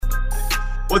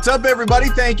What's up, everybody?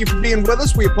 Thank you for being with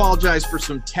us. We apologize for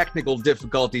some technical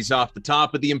difficulties off the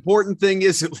top, but the important thing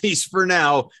is, at least for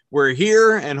now, we're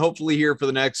here and hopefully here for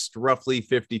the next roughly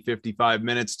 55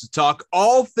 minutes to talk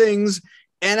all things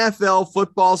NFL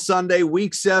Football Sunday,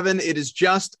 Week 7. It is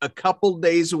just a couple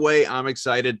days away. I'm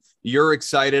excited. You're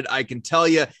excited. I can tell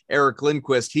you, Eric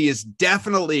Lindquist, he is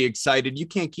definitely excited. You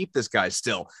can't keep this guy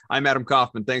still. I'm Adam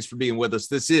Kaufman. Thanks for being with us.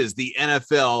 This is the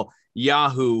NFL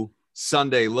Yahoo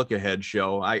Sunday Look Ahead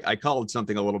show. I call it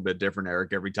something a little bit different,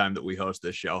 Eric, every time that we host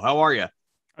this show. How are you?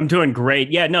 I'm doing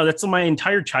great. Yeah, no, that's my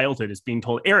entire childhood is being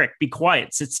told, Eric, be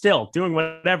quiet, sit still, doing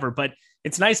whatever. But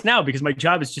it's nice now because my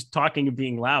job is just talking and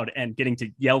being loud and getting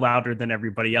to yell louder than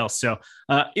everybody else. So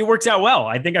it works out well.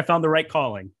 I think I found the right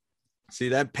calling. See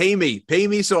that? Pay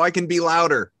me so I can be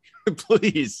louder.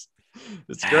 Please.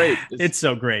 It's great. It's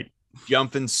so great.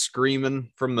 Jumping, screaming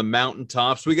from the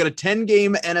mountaintops. We got a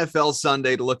 10-game NFL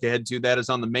Sunday to look ahead to. That is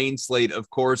on the main slate, of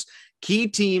course. Key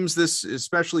teams, this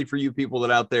especially for you people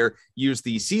that out there use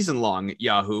the season-long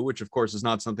Yahoo, which of course is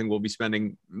not something we'll be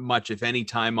spending much, if any,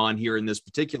 time on here in this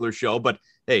particular show. But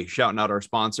hey, shouting out our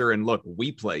sponsor. And look,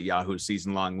 we play Yahoo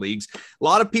season-long leagues. A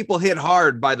lot of people hit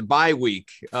hard by the bye week,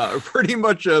 pretty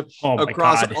much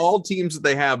across all teams that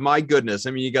they have. My goodness.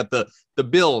 I mean, you got the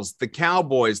Bills, the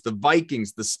Cowboys, the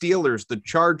Vikings, the Steelers, the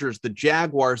Chargers, the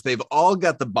Jaguars. They've all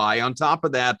got the bye. On top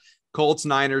of that, Colts,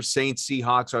 Niners, Saints,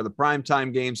 Seahawks are the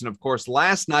primetime games. And of course,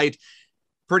 last night,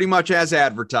 pretty much as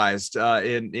advertised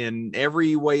in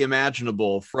every way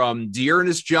imaginable, from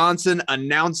Dearness Johnson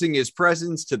announcing his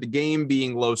presence to the game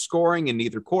being low scoring and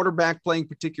neither quarterback playing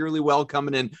particularly well,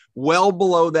 coming in well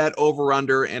below that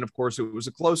over-under. And of course, it was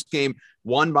a close game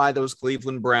won by those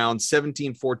Cleveland Browns,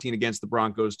 17-14 against the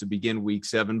Broncos to begin Week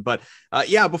 7. But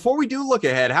yeah, before we do look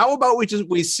ahead, how about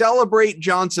we celebrate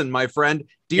Johnson, my friend?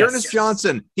 Dearness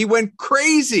Johnson, he went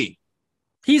crazy.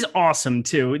 He's awesome,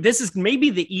 too. This is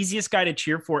maybe the easiest guy to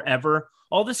cheer for ever.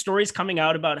 All the stories coming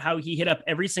out about how he hit up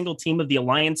every single team of the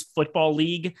Alliance Football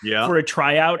League for a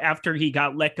tryout after he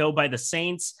got let go by the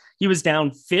Saints. He was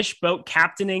down fish boat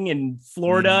captaining in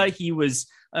Florida. He was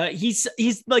he's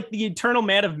like the eternal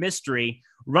man of mystery,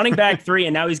 running back 3,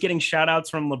 and now he's getting shout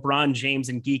outs from LeBron James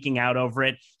and geeking out over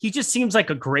it. He just seems like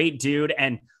a great dude,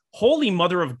 and holy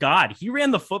mother of God, he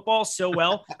ran the football so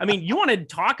well. I mean, you want to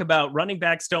talk about running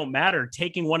backs don't matter,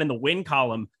 taking one in the win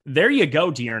column. There you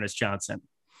go, Dearness Johnson.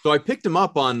 So I picked him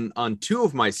up on 2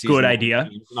 of my season. Good idea.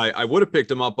 I would have picked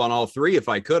him up on all 3 if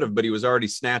I could have, but he was already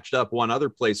snatched up one other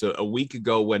place a week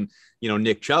ago when,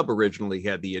 Nick Chubb originally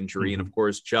had the injury. And of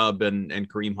course, Chubb and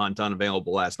Kareem Hunt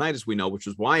unavailable last night, as we know, which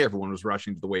is why everyone was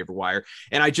rushing to the waiver wire.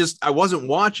 And I wasn't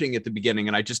watching at the beginning,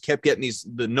 and I just kept getting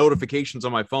the notifications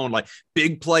on my phone, like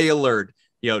big play alert,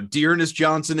 Dearness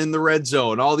Johnson in the red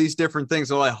zone, all these different things.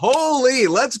 I'm like, holy,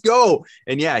 let's go.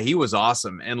 And yeah, he was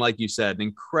awesome. And like you said, an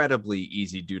incredibly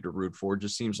easy dude to root for.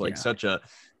 Just seems like such a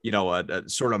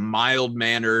sort of mild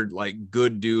mannered, like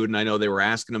good dude. And I know they were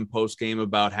asking him post game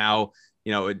about how,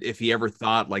 if he ever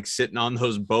thought like sitting on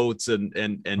those boats and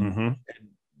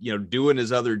doing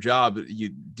his other job,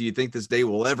 do you think this day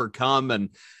will ever come? And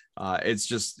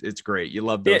it's great. You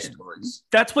love those stories.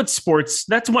 That's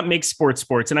what makes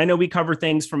sports. And I know we cover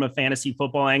things from a fantasy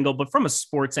football angle, but from a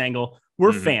sports angle,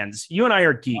 we're fans. You and I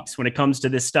are geeks when it comes to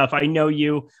this stuff. I know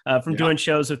you from doing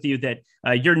shows with you that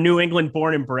you're New England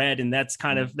born and bred, and that's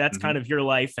kind of your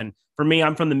life. And for me,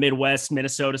 I'm from the Midwest,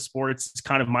 Minnesota sports. It's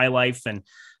kind of my life. And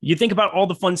you think about all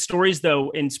the fun stories, though,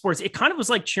 in sports. It kind of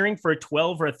was like cheering for a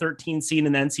 12 or a 13 seed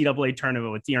in the NCAA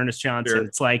tournament with Dearness Johnson. Sure.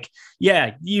 It's like,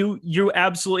 yeah, you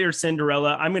absolutely are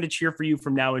Cinderella. I'm going to cheer for you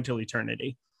from now until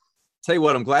eternity. Tell you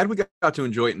what, I'm glad we got to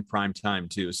enjoy it in prime time,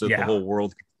 too, so the whole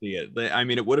world could see it. I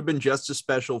mean, it would have been just as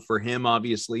special for him,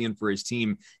 obviously, and for his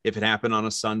team if it happened on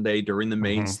a Sunday during the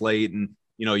main slate. And,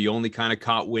 you only kind of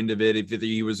caught wind of it if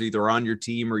he was either on your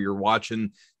team or you're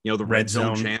watching, the Red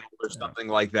Zone channel or something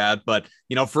like that. But,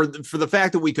 for the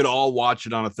fact that we could all watch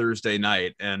it on a Thursday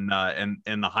night and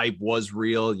the hype was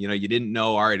real, you didn't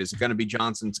know, all right, is it going to be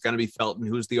Johnson? It's going to be Felton.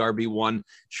 Who's the RB1?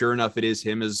 Sure enough, it is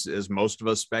him, as most of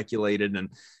us speculated. And,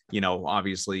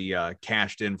 obviously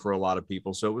cashed in for a lot of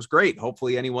people. So it was great.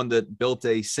 Hopefully anyone that built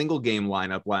a single game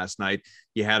lineup last night,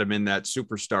 you had him in that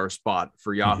superstar spot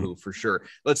for Yahoo for sure.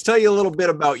 Let's tell you a little bit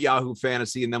about Yahoo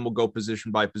Fantasy, and then we'll go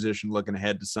position by position looking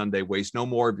ahead to Sunday. Waste no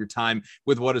more of your time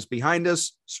with what is behind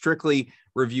us. Strictly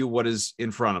review what is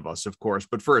in front of us, of course.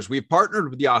 But first, we've partnered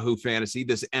with Yahoo Fantasy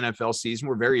this NFL season.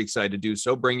 We're very excited to do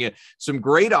so. Bring you some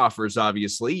great offers,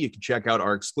 obviously. You can check out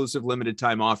our exclusive limited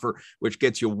time offer, which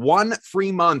gets you 1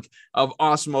 free month of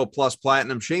Awesemo Plus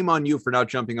Platinum. Shame on you for not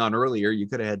jumping on earlier. You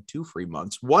could have had 2 free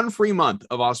months. 1 free month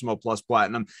of Awesemo Plus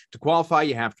Platinum. To qualify,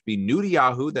 you have to be new to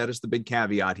Yahoo. That is the big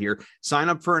caveat here. Sign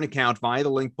up for an account via the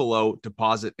link below,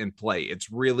 deposit and play.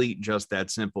 It's really just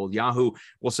that simple. Yahoo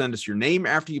will send us your name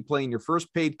after you play in your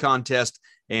first paid contest,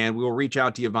 and we will reach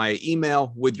out to you via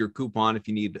email with your coupon. If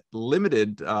you need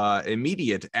limited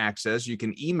immediate access, you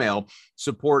can email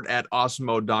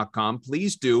support@awesemo.com.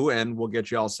 Please do, and we'll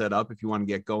get you all set up if you want to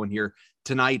get going here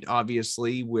tonight,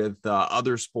 obviously, with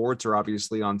other sports, or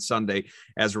obviously on Sunday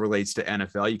as it relates to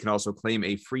NFL. You can also claim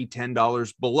a free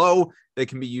 $10 below that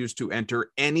can be used to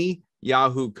enter any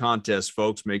Yahoo contest,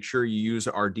 folks. Make sure you use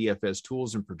our DFS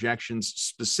tools and projections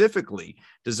specifically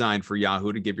designed for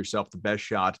Yahoo to give yourself the best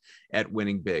shot at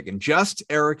winning big. And just,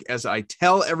 Eric, as I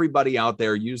tell everybody out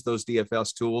there, use those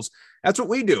DFS tools. That's what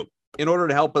we do in order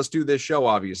to help us do this show,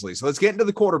 obviously. So let's get into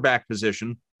the quarterback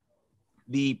position.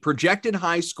 The projected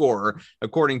high scorer,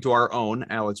 according to our own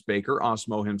Alex Baker,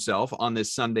 Awesemo himself, on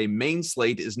this Sunday main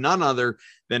slate is none other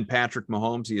than Patrick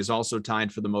Mahomes. He is also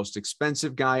tied for the most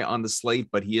expensive guy on the slate,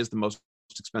 but he is the most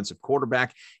expensive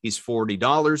quarterback. He's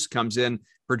 $40, comes in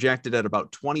projected at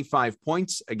about 25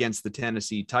 points against the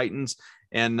Tennessee Titans.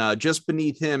 And just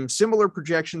beneath him, similar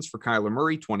projections for Kyler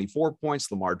Murray, 24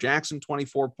 points, Lamar Jackson,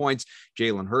 24 points,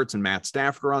 Jalen Hurts and Matt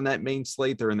Stafford are on that main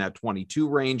slate. They're in that 22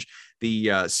 range.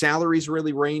 The salaries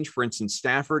really range. For instance,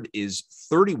 Stafford is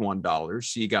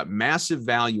 $31. So you got massive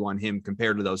value on him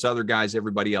compared to those other guys,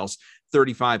 everybody else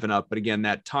 35 and up. But again,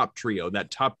 that top trio,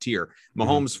 that top tier,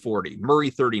 Mahomes 40, Murray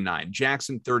 39,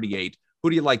 Jackson 38. Who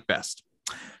do you like best?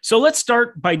 So let's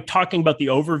start by talking about the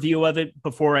overview of it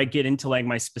before I get into like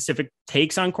my specific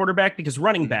takes on quarterback, because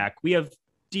running back, we have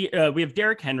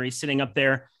Derrick Henry sitting up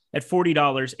there at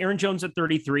 $40, Aaron Jones at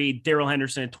 33, Darrell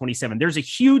Henderson at 27. There's a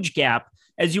huge gap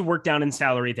as you work down in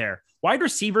salary there. Wide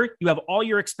receiver, you have all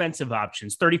your expensive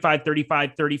options, 35,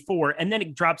 35, 34, and then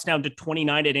it drops down to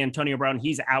 29 at Antonio Brown.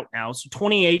 He's out now. So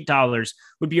 $28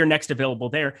 would be your next available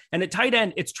there. And at tight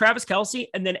end, it's Travis Kelce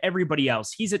and then everybody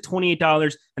else. He's at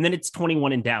 $28, and then it's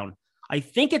 21 and down. I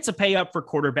think it's a pay up for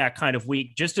quarterback kind of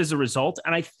week just as a result.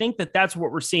 And I think that that's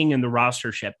what we're seeing in the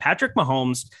roster shift. Patrick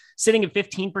Mahomes sitting at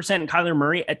 15% and Kyler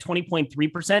Murray at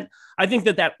 20.3%. I think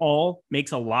that that all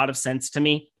makes a lot of sense to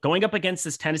me. Going up against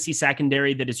this Tennessee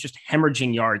secondary that is just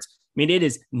hemorrhaging yards. I mean, it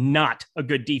is not a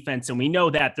good defense. And we know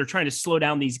that they're trying to slow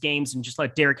down these games and just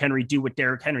let Derrick Henry do what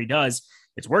Derrick Henry does.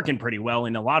 It's working pretty well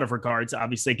in a lot of regards,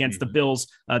 obviously against the Bills.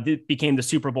 They became the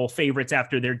Super Bowl favorites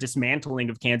after their dismantling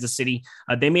of Kansas City.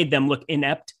 They made them look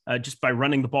inept just by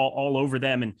running the ball all over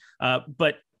them. And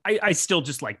but I still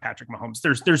just like Patrick Mahomes.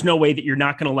 There's no way that you're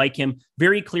not going to like him.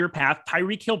 Very clear path.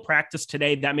 Tyreek Hill practiced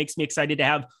today. That makes me excited to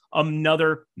have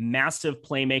another massive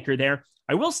playmaker there.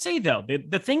 I will say, though,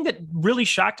 the thing that really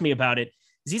shocked me about it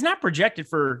is he's not projected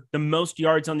for the most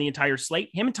yards on the entire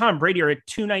slate. Him and Tom Brady are at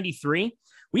 293.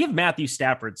 We have Matthew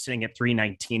Stafford sitting at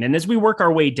 319. And as we work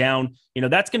our way down,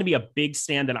 that's going to be a big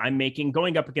stand that I'm making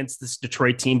going up against this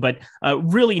Detroit team. But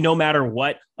really, no matter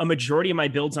what, a majority of my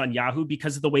builds on Yahoo,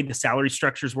 because of the way the salary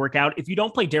structures work out, if you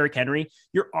don't play Derrick Henry,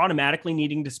 you're automatically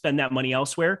needing to spend that money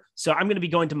elsewhere. So I'm going to be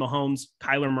going to Mahomes,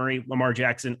 Kyler Murray, Lamar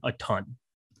Jackson a ton.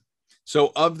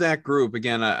 So of that group,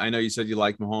 again, I know you said you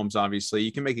like Mahomes, obviously.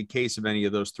 You can make a case of any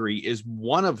of those three. Is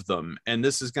one of them, and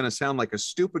this is going to sound like a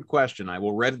stupid question, I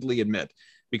will readily admit,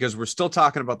 because we're still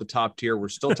talking about the top tier. We're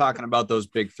still talking about those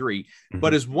big three.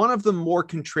 But is one of them more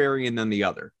contrarian than the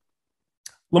other?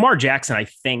 Lamar Jackson, I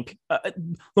think.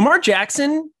 Lamar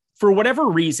Jackson, for whatever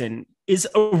reason, is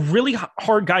a really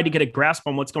hard guy to get a grasp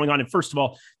on what's going on. And first of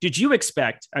all, did you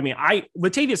expect,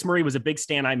 Latavius Murray was a big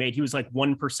stand I made. He was like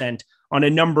 1% on a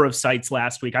number of sites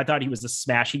last week. I thought he was a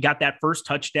smash. He got that first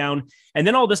touchdown. And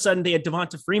then all of a sudden they had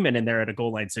Devonta Freeman in there at a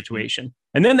goal line situation.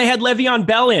 And then they had Le'Veon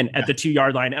Bell in at the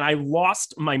 2-yard line. And I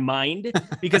lost my mind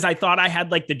because I thought I had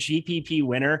like the GPP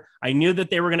winner. I knew that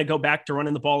they were going to go back to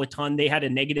running the ball a ton. They had a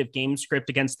negative game script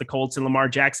against the Colts and Lamar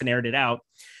Jackson aired it out.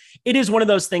 It is one of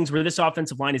those things where this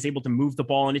offensive line is able to move the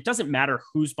ball, and it doesn't matter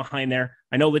who's behind there.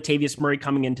 I know Latavius Murray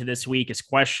coming into this week is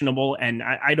questionable, and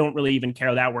I don't really even care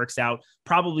how that works out.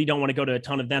 Probably don't want to go to a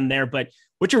ton of them there, but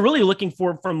what you're really looking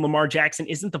for from Lamar Jackson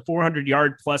isn't the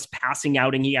 400-yard plus passing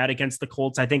outing he had against the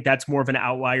Colts. I think that's more of an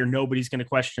outlier. Nobody's going to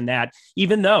question that,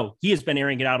 even though he has been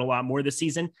airing it out a lot more this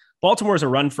season. Baltimore is a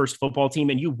run-first football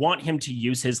team, and you want him to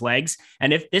use his legs.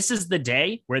 And if this is the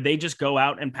day where they just go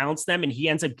out and pounce them and he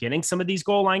ends up getting some of these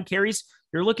goal line carries,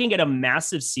 you're looking at a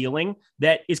massive ceiling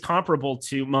that is comparable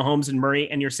to Mahomes and Murray,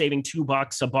 and you're saving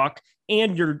 $2 a buck,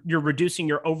 and you're reducing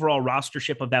your overall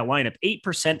rostership of that lineup.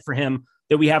 8% for him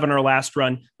that we have in our last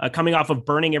run, coming off of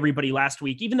burning everybody last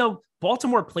week. Even though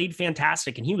Baltimore played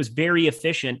fantastic and he was very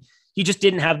efficient, he just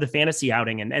didn't have the fantasy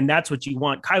outing, and that's what you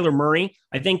want. Kyler Murray,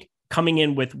 I think, coming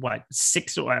in with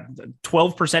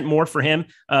 12% more for him.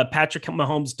 Patrick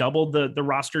Mahomes doubled the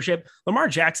rostership. Lamar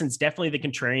Jackson's definitely the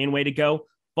contrarian way to go,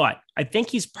 but I think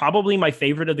he's probably my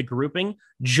favorite of the grouping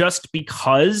just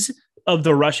because of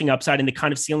the rushing upside and the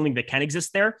kind of ceiling that can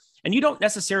exist there. And you don't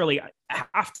necessarily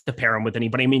have to pair him with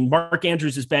anybody. I mean, Mark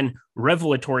Andrews has been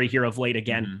revelatory here of late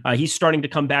again. He's starting to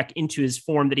come back into his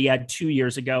form that he had 2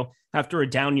 years ago after a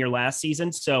down year last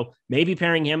season. So maybe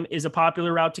pairing him is a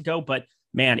popular route to go, but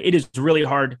man, it is really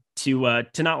hard to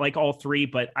not like all three.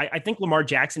 But I think Lamar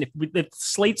Jackson, if the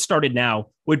slate started now,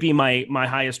 would be my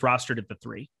highest rostered of the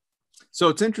three. So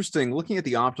it's interesting looking at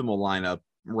the optimal lineup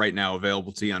right now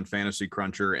available to you on Fantasy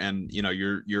Cruncher, and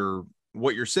you're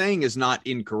what you're saying is not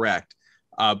incorrect,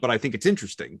 but I think it's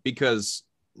interesting because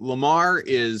Lamar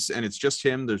is, and it's just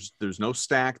him. There's no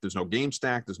stack, there's no game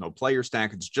stack, there's no player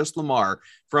stack. It's just Lamar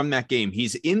from that game.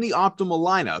 He's in the optimal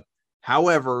lineup.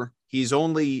 However, he's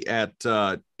only at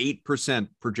 8%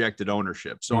 projected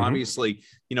ownership. So obviously,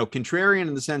 contrarian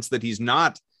in the sense that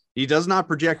he does not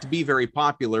project to be very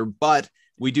popular, but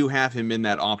we do have him in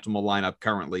that optimal lineup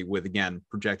currently with, again,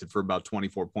 projected for about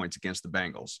 24 points against the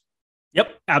Bengals.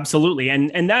 Yep, absolutely.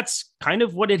 And that's kind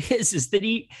of what it is that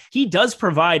he does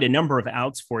provide a number of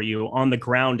outs for you on the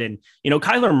ground. And,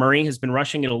 Kyler Murray has been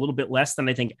rushing it a little bit less than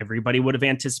I think everybody would have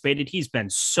anticipated. He's been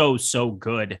so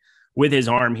good with his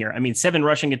arm here. I mean, 7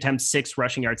 rushing attempts, 6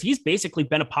 rushing yards. He's basically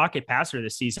been a pocket passer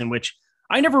this season, which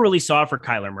I never really saw for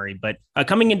Kyler Murray. But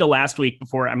coming into last week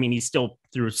he's still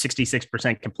through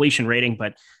 66% completion rating,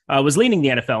 but was leading the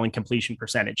NFL in completion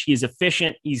percentage. He's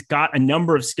efficient. He's got a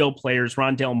number of skill players,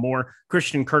 Rondale Moore,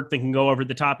 Christian Kirk, that can go over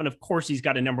the top. And of course, he's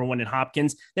got a number 1 in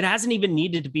Hopkins that hasn't even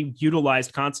needed to be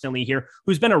utilized constantly here,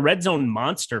 who's been a red zone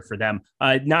monster for them.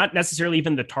 Not necessarily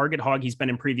even the target hog he's been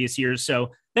in previous years.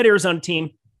 So that Arizona team,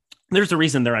 there's a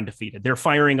reason they're undefeated. They're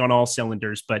firing on all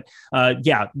cylinders. But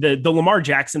the Lamar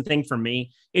Jackson thing for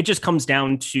me, it just comes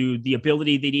down to the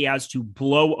ability that he has to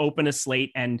blow open a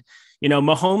slate. And,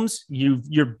 Mahomes,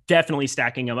 you're definitely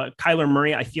stacking him up. Kyler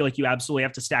Murray, I feel like you absolutely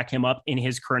have to stack him up in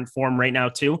his current form right now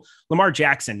too. Lamar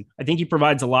Jackson, I think he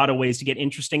provides a lot of ways to get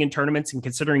interesting in tournaments, and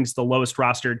considering he's the lowest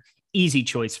rostered, easy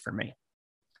choice for me.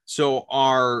 So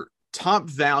our top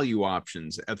value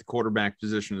options at the quarterback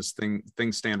position as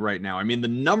things stand right now. I mean, the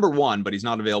number 1, but he's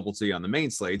not available to you on the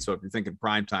main slate. So if you're thinking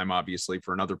prime time, obviously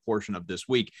for another portion of this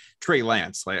week, Trey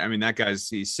Lance,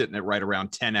 he's sitting at right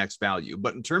around 10x value.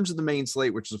 But in terms of the main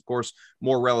slate, which is of course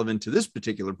more relevant to this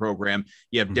particular program,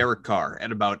 you have Derek Carr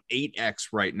at about 8x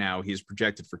right now. He's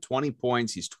projected for 20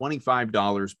 points. He's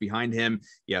 $25. Behind him,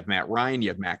 you have Matt Ryan, you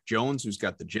have Mac Jones, who's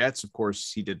got the Jets. Of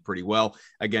course, he did pretty well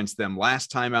against them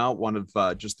last time out. One of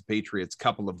just the Patriots'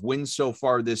 couple of wins so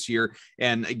far this year.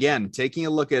 And again, taking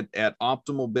a look at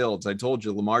optimal builds, I told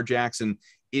you Lamar Jackson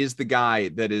is the guy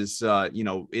that is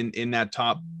in that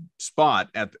top spot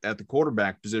at the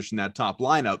quarterback position, that top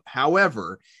lineup.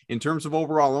 However, in terms of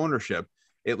overall ownership,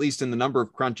 at least in the number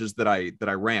of crunches that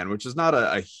I ran, which is not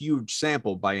a huge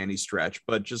sample by any stretch,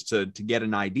 but just to get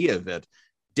an idea of it,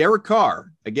 Derek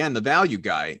Carr, again, the value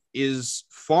guy, is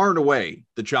far and away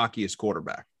the chalkiest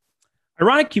quarterback.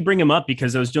 Ironic you bring him up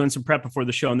because I was doing some prep before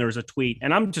the show and there was a tweet,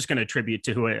 and I'm just going to attribute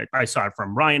to who I saw it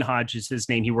from. Ryan Hodge is his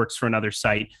name. He works for another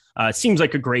site. Seems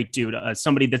like a great dude,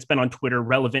 somebody that's been on Twitter,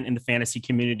 relevant in the fantasy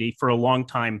community for a long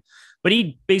time. But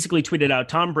he basically tweeted out,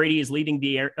 Tom Brady is leading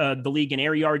the league in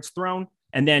air yards thrown,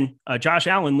 and then Josh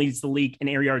Allen leads the league in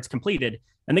air yards completed.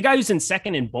 And the guy who's in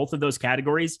second in both of those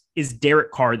categories is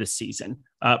Derek Carr this season.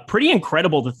 Pretty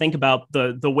incredible to think about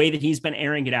the way that he's been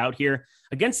airing it out here.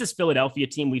 Against this Philadelphia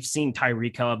team, we've seen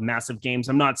Tyreek Hill have massive games.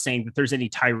 I'm not saying that there's any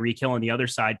Tyreek Hill on the other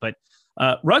side, but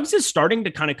Ruggs is starting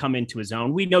to kind of come into his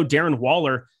own. We know Darren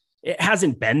Waller, it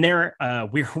hasn't been there.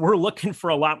 We're looking for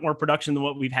a lot more production than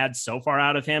what we've had so far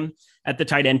out of him at the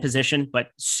tight end position, but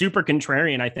super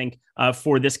contrarian, I think,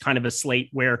 for this kind of a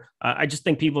slate where I just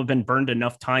think people have been burned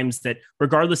enough times that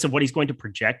regardless of what he's going to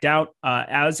project out,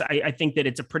 I think that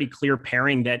it's a pretty clear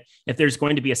pairing that if there's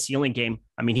going to be a ceiling game,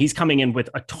 I mean, he's coming in with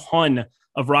a ton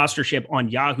of rostership on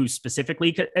Yahoo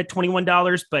specifically at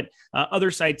 $21, but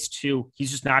other sites too, he's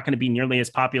just not going to be nearly as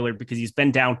popular because he's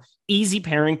been down. Easy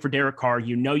pairing for Derek Carr.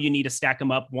 You need to stack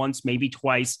him up once, maybe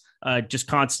twice, just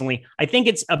constantly. I think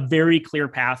it's a very clear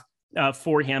path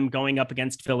for him going up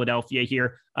against Philadelphia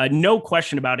here. No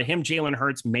question about it. Jalen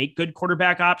Hurts make good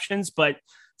quarterback options, but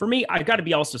for me, I've got to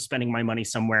be also spending my money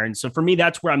somewhere. And so for me,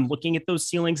 that's where I'm looking at those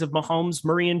ceilings of Mahomes,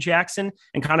 Murray, and Jackson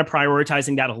and kind of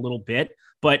prioritizing that a little bit.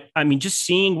 But I mean, just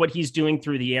seeing what he's doing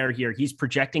through the air here, he's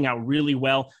projecting out really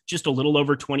well, just a little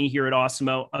over 20 here at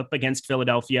Awesemo up against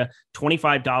Philadelphia,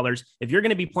 $25. If you're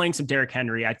going to be playing some Derrick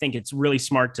Henry, I think it's really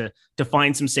smart to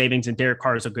find some savings, and Derek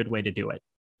Carr is a good way to do it.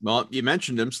 Well, you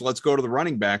mentioned him, so let's go to the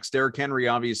running backs. Derrick Henry,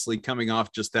 obviously coming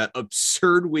off just that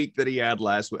absurd week that he had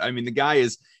last week. I mean, the guy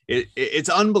is, it's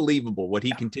unbelievable what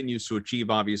he continues to achieve,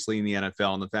 obviously, in the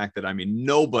NFL. And the fact that, I mean,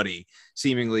 nobody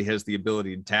seemingly has the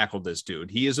ability to tackle this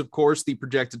dude. He is, of course, the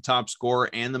projected top scorer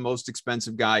and the most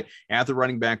expensive guy at the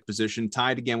running back position,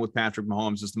 tied again with Patrick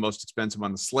Mahomes as the most expensive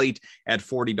on the slate at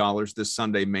 $40 this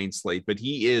Sunday main slate. But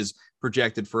he is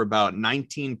projected for about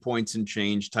 19 points and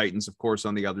change. Titans, of course,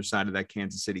 on the other side of that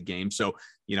Kansas City game. So,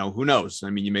 you know, who knows?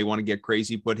 I mean, you may want to get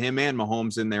crazy, put him and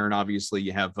Mahomes in there, and obviously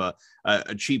you have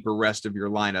a cheaper rest of your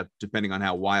lineup, depending on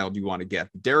how wild you want to get.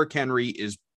 But Derrick Henry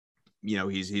is, you know,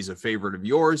 he's a favorite of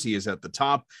yours. He is at the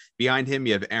top. Behind him,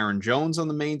 you have Aaron Jones on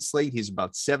the main slate. He's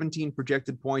about 17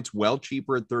 projected points, well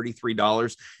cheaper at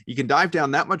 $33. You can dive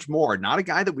down that much more. Not a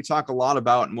guy that we talk a lot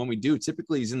about, and when we do,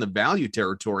 typically he's in the value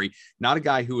territory. Not a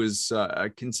guy who is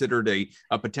considered a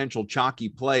potential chalky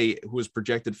play who is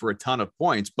projected for a ton of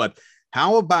points. But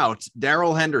how about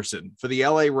Darrell Henderson for the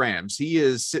LA Rams? He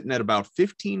is sitting at about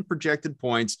 15 projected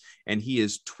points, and he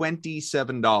is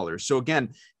 $27. So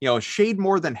again, you know, a shade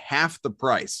more than half the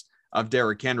price of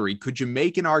Derrick Henry. Could you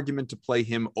make an argument to play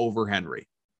him over Henry?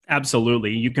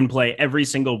 Absolutely. You can play every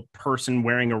single person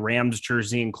wearing a Rams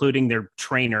jersey, including their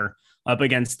trainer, up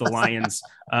against the Lions.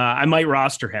 I might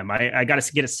roster him. I got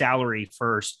to get a salary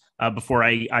first before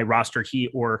I roster he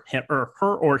or him or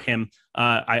her or him.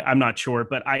 I'm not sure,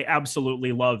 but I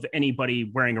absolutely love anybody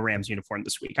wearing a Rams uniform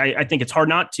this week. I think it's hard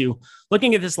not to,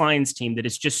 looking at this Lions team that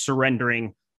is just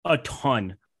surrendering a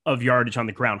ton of yardage on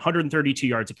the ground, 132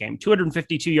 yards a game,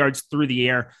 252 yards through the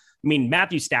air. I mean,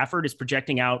 Matthew Stafford is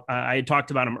projecting out. I had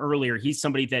talked about him earlier. He's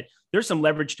somebody that there's some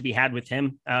leverage to be had with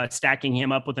him, stacking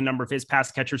him up with a number of his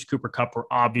pass catchers. Cooper Kupp, we're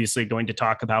obviously going to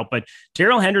talk about, but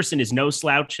Darrell Henderson is no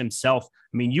slouch himself.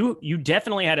 I mean, you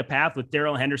definitely had a path with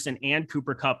Darrell Henderson and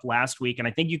Cooper Kupp last week, and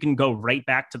I think you can go right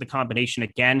back to the combination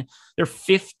again. They're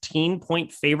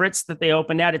 15-point favorites that they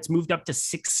opened at. It's moved up to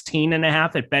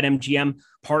 16.5 at BetMGM,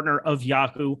 partner of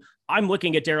Yahoo. I'm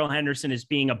looking at Darrell Henderson as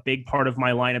being a big part of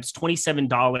my lineups,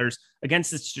 $27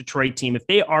 against this Detroit team. If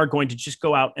they are going to just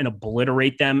go out and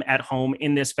obliterate them at home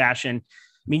in this fashion,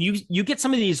 I mean, you get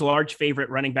some of these large favorite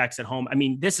running backs at home. I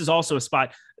mean, this is also a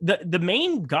spot. The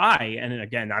main guy, and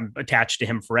again, I'm attached to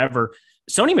him forever,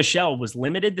 Sony Michel was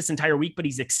limited this entire week, but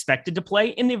he's expected to play.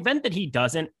 In the event that he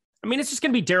doesn't, I mean, it's just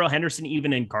going to be Darrell Henderson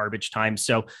even in garbage time.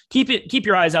 So keep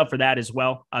your eyes out for that as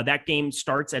well. That game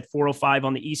starts at 4:05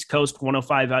 on the East Coast,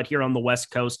 1:05 out here on the West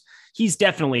Coast. He's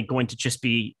definitely going to just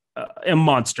be a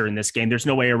monster in this game. There's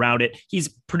no way around it. He's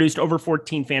produced over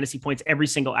 14 fantasy points every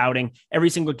single outing. Every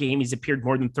single game, he's appeared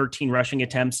more than 13 rushing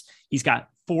attempts. He's got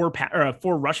four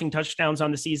rushing touchdowns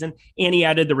on the season, and he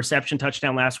added the reception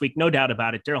touchdown last week. No doubt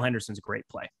about it. Darrell Henderson's a great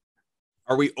play.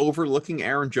 Are we overlooking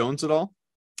Aaron Jones at all?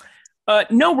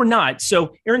 No, we're not.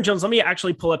 So Aaron Jones, let me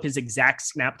actually pull up his exact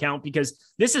snap count, because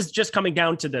this is just coming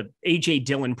down to the A.J.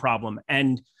 Dillon problem.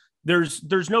 And there's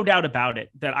no doubt about it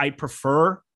that I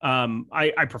prefer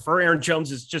I prefer Aaron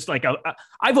Jones. Is just like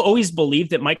I've always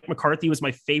believed that Mike McCarthy was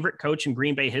my favorite coach in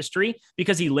Green Bay history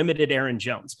because he limited Aaron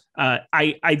Jones.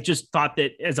 I just thought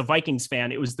that as a Vikings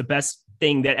fan, it was the best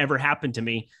thing that ever happened to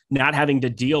me, not having to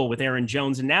deal with Aaron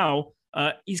Jones. And now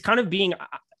he's kind of being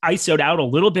ISO'd out a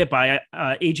little bit by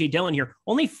A.J. Dillon here.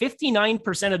 Only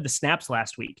 59% of the snaps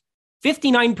last week.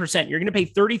 59%. You're going to pay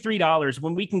 $33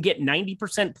 when we can get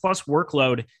 90% plus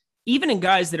workload, even in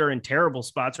guys that are in terrible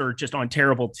spots or just on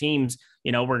terrible teams.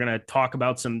 You know, we're going to talk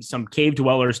about some cave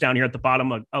dwellers down here at the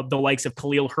bottom of the likes of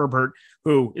Khalil Herbert,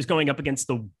 who is going up against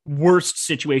the worst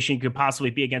situation you could possibly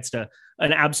be against an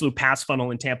absolute pass funnel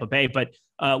in Tampa Bay. But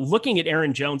looking at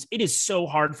Aaron Jones, it is so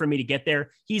hard for me to get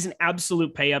there. He's an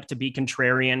absolute pay up to be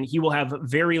contrarian. He will have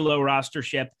very low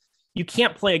rostership. You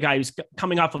can't play a guy who's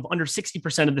coming off of under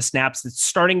 60% of the snaps, that's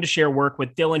starting to share work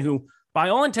with Dillon, who by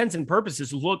all intents and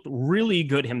purposes looked really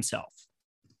good himself.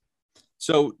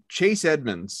 So Chase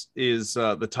Edmonds is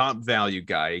the top value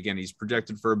guy. Again, he's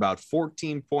projected for about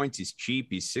 14 points. He's cheap.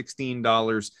 He's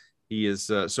 $16. He is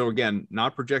so again,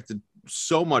 not projected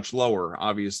so much lower,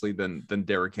 obviously, than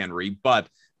Derrick Henry, but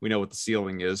we know what the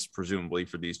ceiling is, presumably,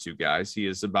 for these two guys. He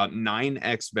is about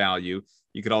 9x value.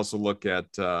 You could also look at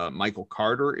Michael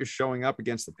Carter is showing up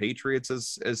against the Patriots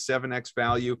as 7x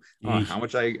value. How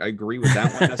much I agree with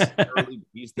that one necessarily.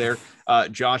 He's there.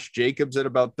 Josh Jacobs at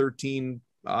about 13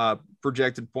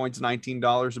 projected points,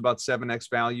 $19, about 7x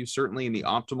value, certainly in the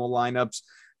optimal lineups.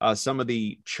 Some of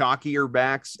the chalkier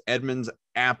backs, Edmonds,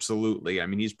 absolutely. I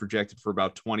mean, he's projected for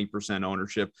about 20%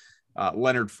 ownership.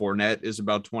 Leonard Fournette is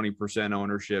about 20%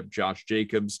 ownership. Josh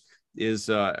Jacobs is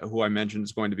who I mentioned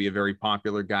is going to be a very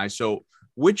popular guy. So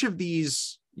which of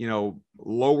these,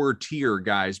 lower tier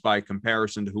guys by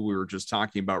comparison to who we were just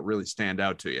talking about really stand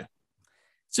out to you?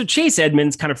 So Chase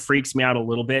Edmonds kind of freaks me out a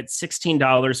little bit.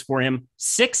 $16 for him,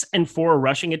 6 and 4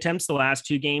 rushing attempts the last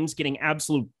 2 games, getting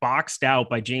absolute boxed out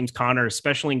by James Conner,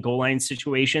 especially in goal line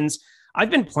situations. I've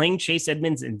been playing Chase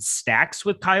Edmonds in stacks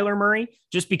with Kyler Murray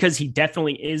just because he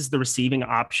definitely is the receiving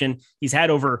option. He's had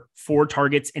over 4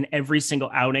 targets in every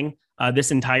single outing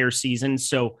this entire season.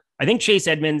 So I think Chase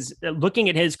Edmonds, looking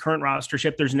at his current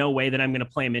rostership, there's no way that I'm going to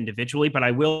play him individually, but I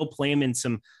will play him in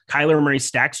some Kyler Murray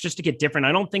stacks just to get different.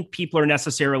 I don't think people are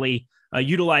necessarily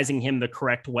utilizing him the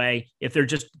correct way if they're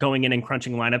just going in and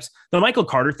crunching lineups. The Michael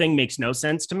Carter thing makes no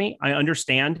sense to me. I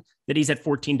understand that he's at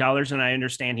 $14 and I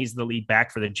understand he's the lead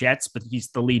back for the Jets, but he's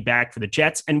the lead back for the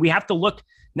Jets. And we have to look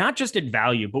not just at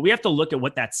value, but we have to look at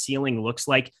what that ceiling looks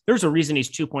like. There's a reason he's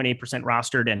 2.8%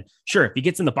 rostered. And sure, if he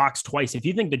gets in the box twice, if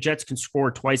you think the Jets can score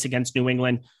twice against New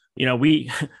England, we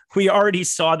already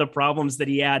saw the problems that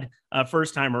he had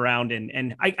first time around.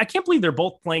 And I can't believe they're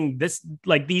both playing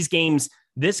these games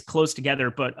this close together,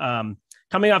 but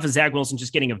coming off of Zach Wilson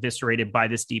just getting eviscerated by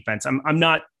this defense, I'm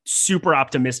not super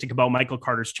optimistic about Michael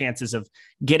Carter's chances of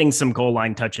getting some goal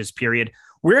line touches, period.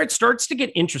 Where it starts to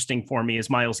get interesting for me is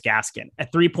Myles Gaskin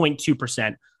at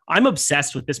 3.2%. I'm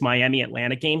obsessed with this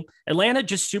Miami-Atlanta game. Atlanta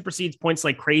just supersedes points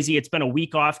like crazy. It's been a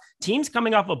week off. Teams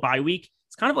coming off a bye week,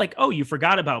 it's kind of like, oh, you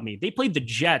forgot about me. They played the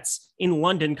Jets in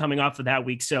London coming off of that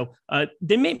week. So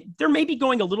they're maybe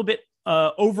going a little bit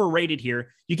overrated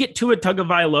here. You get Tua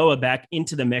Tagovailoa back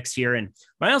into the mix here, and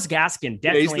Myles Gaskin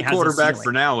definitely he's the quarterback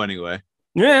for now anyway.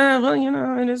 Yeah,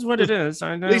 well, it is what it is.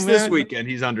 At least this weekend,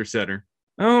 he's under center.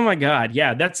 Oh my God.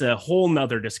 Yeah, that's a whole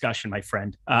nother discussion, my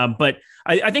friend. But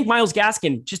I think Myles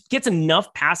Gaskin just gets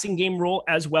enough passing game role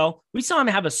as well. We saw him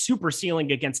have a super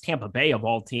ceiling against Tampa Bay of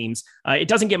all teams. It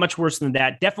doesn't get much worse than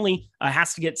that. Definitely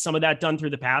has to get some of that done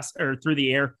through the pass or through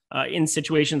the air in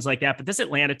situations like that. But this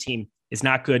Atlanta team is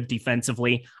not good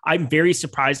defensively. I'm very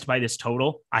surprised by this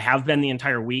total. I have been the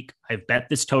entire week. I've bet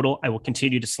this total. I will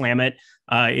continue to slam it.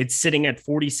 It's sitting at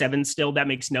 47 still. That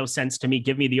makes no sense to me.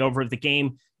 Give me the over of the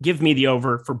game. Give me the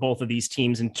over for both of these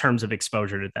teams in terms of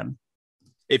exposure to them.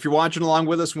 If you're watching along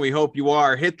with us, and we hope you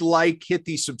are, hit the like, hit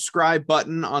the subscribe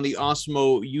button on the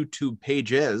Awesemo YouTube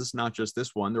pages, not just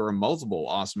this one. There are multiple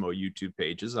Awesemo YouTube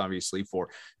pages, obviously, for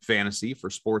fantasy, for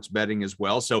sports betting as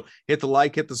well. So hit the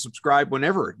like, hit the subscribe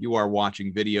whenever you are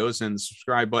watching videos, and the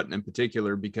subscribe button in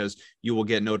particular, because you will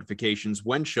get notifications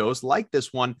when shows like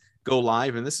this one go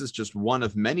live. And this is just one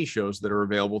of many shows that are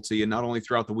available to you, not only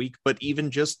throughout the week, but even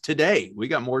just today. We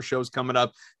got more shows coming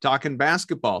up, talking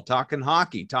basketball, talking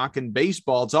hockey, talking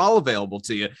baseball. It's all available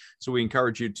to you. So we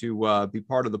encourage you to be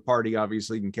part of the party.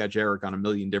 Obviously, you can catch Eric on a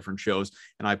million different shows,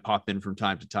 and I pop in from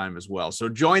time to time as well. So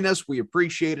join us. We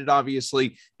appreciate it,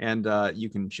 obviously. And you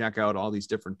can check out all these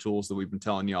different tools that we've been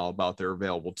telling you all about. They're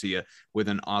available to you with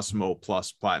an Awesemo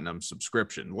Plus Platinum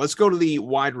subscription. Let's go to the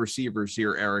wide receivers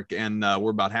here, Eric. And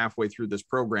we're about halfway through this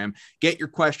program. Get your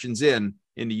questions in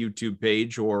the YouTube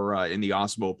page or in the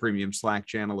Awesemo Premium Slack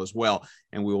channel as well.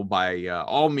 And we will by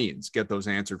all means get those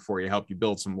answered for you, help you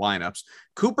build some lineups.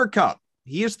 Cooper Kupp,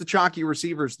 he is the chalky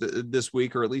receivers this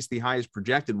week, or at least the highest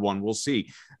projected one. We'll see.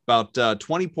 About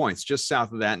 20 points just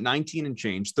south of that, 19 and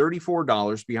change,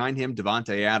 $34. Behind him,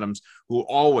 Davante Adams, who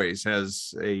always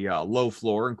has a low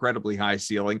floor, incredibly high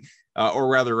ceiling. Or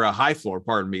rather a high floor,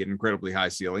 an incredibly high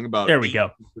ceiling. About there we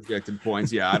go. Projected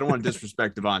points. Yeah, I don't want to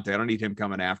disrespect Davante. I don't need him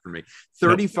coming after me.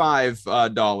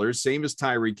 $35, same as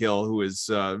Tyreek Hill, who is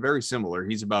very similar.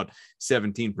 He's about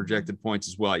 17 projected points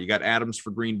as well. You got Adams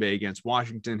for Green Bay against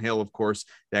Washington. Hill, of course,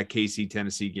 that KC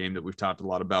Tennessee game that we've talked a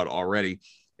lot about already.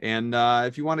 And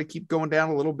if you want to keep going down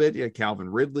a little bit, yeah, Calvin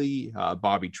Ridley,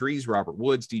 Bobby Trees, Robert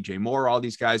Woods, DJ Moore, all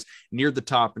these guys near the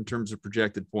top in terms of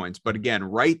projected points. But again,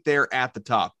 right there at the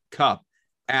top, Kupp,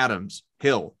 Adams,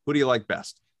 Hill. Who do you like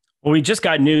best? Well, we just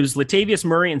got news. Latavius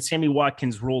Murray and Sammy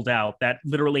Watkins ruled out. That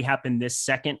literally happened this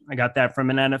second. I got that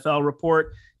from an NFL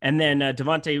report. And then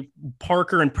Devontae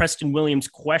Parker and Preston Williams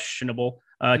questionable.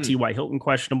 T.Y. Hilton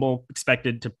questionable,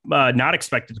 not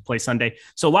expected to play Sunday.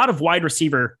 So a lot of wide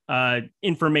receiver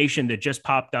information that just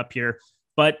popped up here.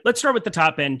 But let's start with the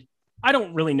top end. I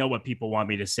don't really know what people want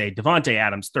me to say. Davante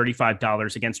Adams,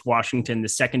 $35 against Washington. The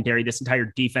secondary, this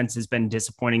entire defense has been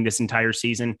disappointing this entire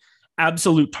season.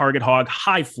 Absolute target hog,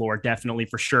 high floor, definitely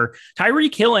for sure.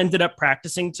 Tyreek Hill ended up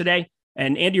practicing today,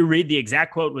 And Andy Reid, the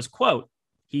exact quote was, quote,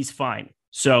 "He's fine."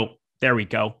 So there we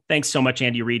go. Thanks so much,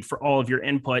 Andy Reid, for all of your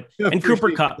input. And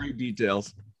Cooper Kupp. Great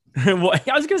details. Well,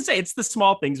 I was going to say, it's the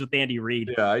small things with Andy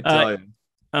Reid. Yeah, I tell you.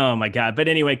 Oh, my God. But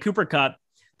anyway, Cooper Kupp,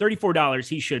 $34.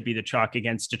 He should be the chalk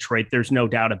against Detroit. There's no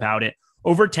doubt about it.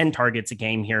 Over 10 targets a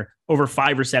game here, over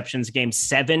 5 receptions a game,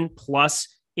 7+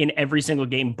 in every single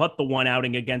game, but the one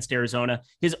outing against Arizona,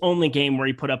 his only game where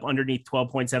he put up underneath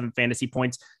 12.7 fantasy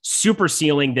points. Super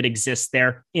ceiling that exists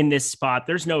there in this spot.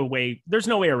 There's no way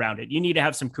around it. You need to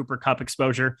have some Cooper Kupp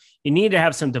exposure. You need to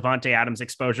have some Devontae Adams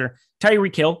exposure.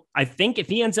 Tyreek Hill, I think if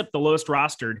he ends up the lowest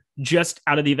rostered, just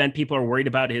out of the event people are worried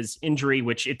about his injury,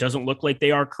 which it doesn't look like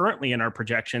they are currently in our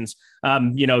projections,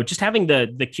 just having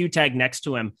the Q tag next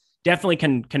to him definitely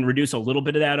can reduce a little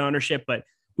bit of that ownership, but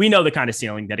we know the kind of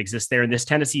ceiling that exists there in this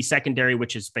Tennessee secondary,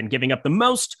 which has been giving up the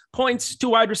most points to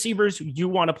wide receivers. You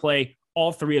want to play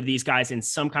all 3 of these guys in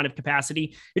some kind of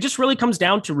capacity. It just really comes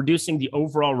down to reducing the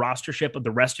overall rostership of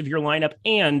the rest of your lineup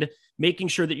and making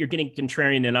sure that you're getting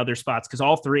contrarian in other spots, because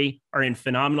all 3 are in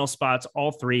phenomenal spots.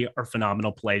 All 3 are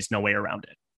phenomenal plays. No way around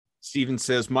it. Steven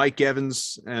says Mike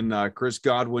Evans and Chris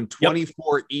Godwin,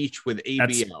 24 each with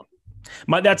AB out.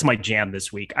 That's my jam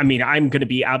this week. I mean, I'm going to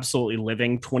be absolutely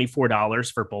living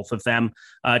 $24 for both of them.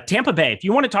 Tampa Bay, if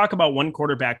you want to talk about one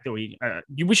quarterback that we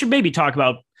should maybe talk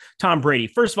about Tom Brady.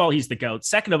 First of all, he's the GOAT.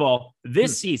 Second of all,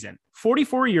 this season,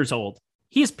 44 years old,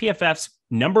 he is PFF's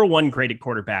 #1 graded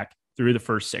quarterback through the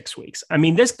first 6 weeks. I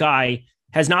mean, this guy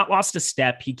has not lost a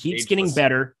step. He keeps getting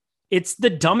better. It's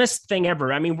the dumbest thing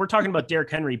ever. I mean, we're talking about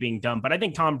Derrick Henry being dumb, but I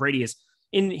think Tom Brady is,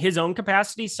 in his own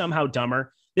capacity, somehow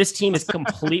dumber. This team is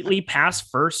completely pass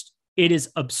first. It is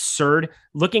absurd.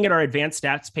 Looking at our advanced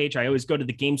stats page, I always go to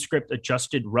the game script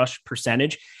adjusted rush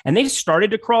percentage, and they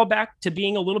started to crawl back to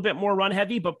being a little bit more run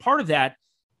heavy. But part of that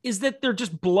is that they're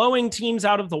just blowing teams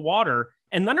out of the water.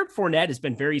 And Leonard Fournette has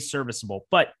been very serviceable,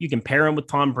 but you can pair him with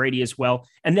Tom Brady as well.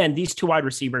 And then these 2 wide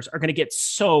receivers are going to get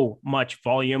so much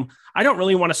volume. I don't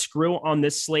really want to screw on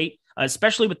this slate,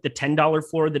 especially with the $10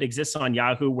 floor that exists on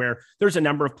Yahoo, where there's a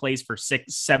number of plays for $6,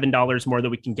 $7 more that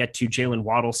we can get to. Jalen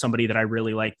Waddle, somebody that I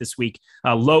really like this week,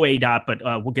 low ADOT, but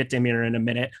we'll get to him here in a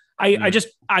minute.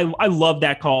 I love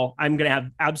that call. I'm going to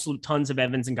have absolute tons of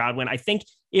Evans and Godwin. I think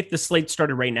if the slate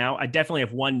started right now, I definitely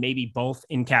have one, maybe both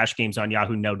in cash games on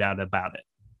Yahoo. No doubt about it.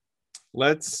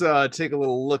 Let's take a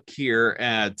little look here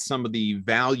at some of the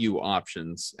value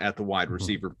options at the wide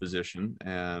receiver position.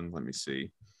 And let me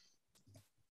see.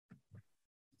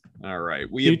 All right.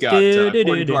 We have got,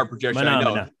 according to our projection, I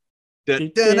know.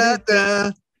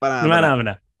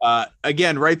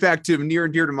 Again, right back to near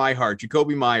and dear to my heart,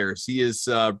 Jacoby Myers. He is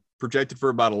projected for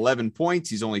about 11 points.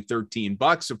 He's only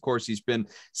 $13. Of course, he's been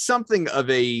something of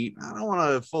a, I don't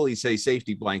want to fully say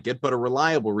safety blanket, but a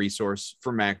reliable resource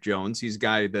for Mac Jones. He's a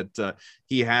guy that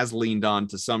he has leaned on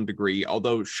to some degree,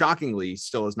 although shockingly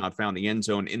still has not found the end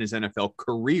zone in his NFL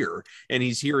career. And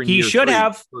he's here in He should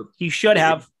have. He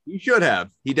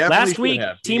definitely last week should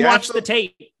have. Team watched the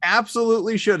tape.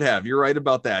 Absolutely should have. You're right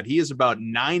about that. He is about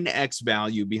 9x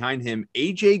value. Behind him,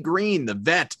 AJ Green, the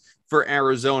vet for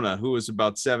Arizona, who is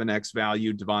about 7x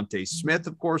value. Devontae Smith,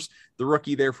 of course, the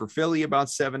rookie there for Philly, about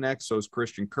 7x. So is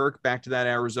Christian Kirk, back to that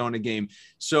Arizona game.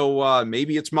 So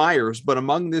maybe it's Myers, but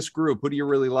among this group, who do you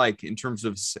really like in terms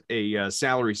of a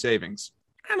salary savings?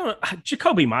 I don't know.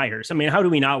 Jacoby Myers. I mean, how do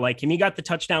we not like him? He got the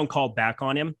touchdown called back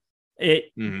on him. It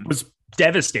was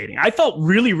devastating. I felt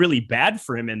really, really bad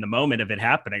for him in the moment of it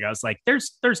happening. I was like,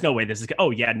 there's no way this is,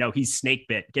 oh yeah, no, he's snake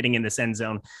bit getting in this end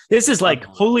zone. This is like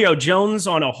Julio Jones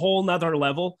on a whole nother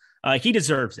level. He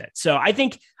deserves it. So I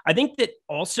think that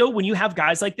also when you have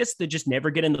guys like this that just never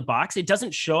get in the box, it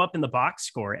doesn't show up in the box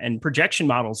score, and projection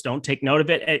models don't take note of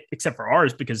it, except for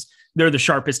ours, because they're the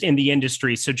sharpest in the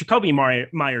industry. So Jacoby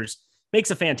Myers makes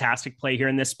a fantastic play here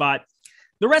in this spot.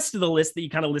 The rest of the list that you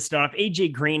kind of listed off,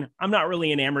 AJ Green, I'm not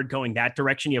really enamored going that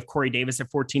direction. You have Corey Davis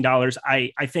at $14.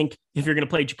 I think if you're going to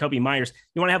play Jacoby Myers,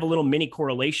 you want to have a little mini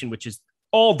correlation, which is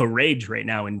all the rage right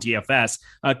now in DFS.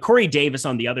 Corey Davis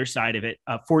on the other side of it,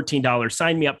 $14.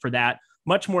 Sign me up for that.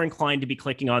 Much more inclined to be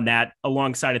clicking on that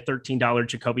alongside a $13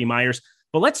 Jacoby Myers.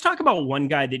 But let's talk about one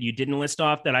guy that you didn't list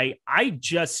off that I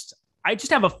just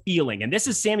have a feeling, and this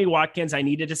is Sammy Watkins. I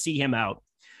needed to see him out.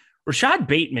 Rashad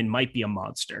Bateman might be a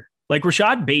monster. Like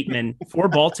Rashad Bateman for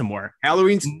Baltimore.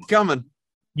 Halloween's coming.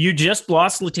 You just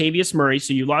lost Latavius Murray,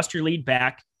 so you lost your lead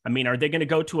back. I mean, are they going to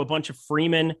go to a bunch of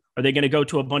Freeman? Are they going to go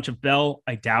to a bunch of Bell?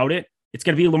 I doubt it. It's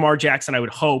going to be Lamar Jackson, I would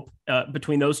hope,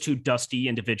 between those two dusty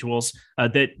individuals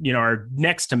that are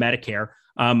next to Medicare.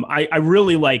 I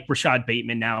really like Rashad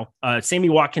Bateman now. Sammy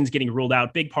Watkins getting ruled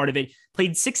out, big part of it.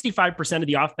 Played 65% of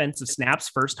the offensive snaps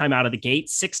first time out of the gate,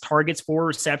 6 targets, 4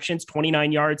 receptions,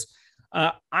 29 yards.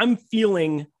 I'm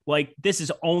feeling like this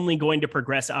is only going to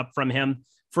progress up from him.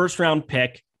 First round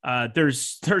pick.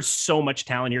 There's so much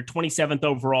talent here. 27th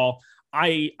overall.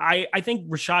 I think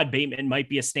Rashad Bateman might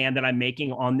be a stand that I'm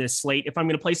making on this slate. If I'm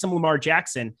going to play some Lamar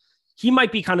Jackson, he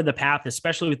might be kind of the path,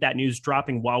 especially with that news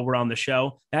dropping while we're on the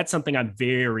show. That's something I'm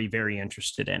very, very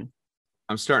interested in.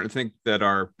 I'm starting to think that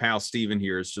our pal Steven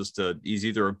here is he's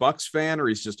either a Bucs fan or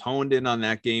he's just honed in on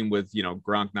that game with,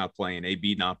 Gronk not playing,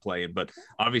 AB not playing. But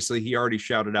obviously he already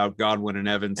shouted out Godwin and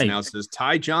Evans. Hey. Now says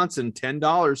Ty Johnson,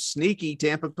 $10, sneaky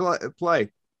Tampa play.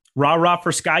 Rah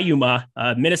for Skyuma,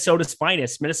 Minnesota's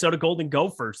finest, Minnesota Golden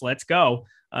Gophers. Let's go.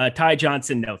 Ty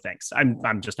Johnson, no thanks.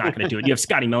 I'm just not going to do it. You have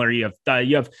Scotty Miller. You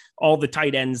have all the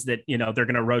tight ends that they're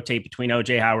going to rotate between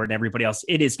OJ Howard and everybody else.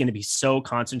 It is going to be so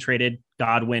concentrated.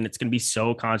 Godwin. It's going to be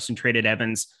so concentrated.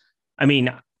 Evans. I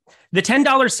mean, the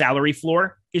 $10 salary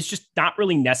floor is just not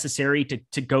really necessary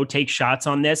to go take shots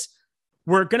on this.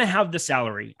 We're going to have the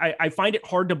salary. I find it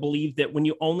hard to believe that when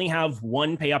you only have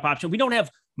one pay up option, we don't have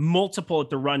multiple at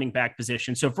the running back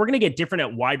position. So if we're going to get different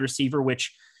at wide receiver,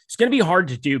 which it's going to be hard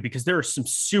to do because there are some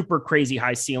super crazy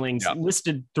high ceilings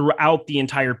listed throughout the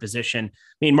entire position.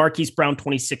 I mean, Marquise Brown,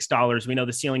 $26. We know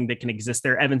the ceiling that can exist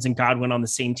there. Evans and Godwin on the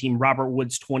same team. Robert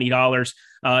Woods, $20.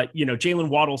 Jalen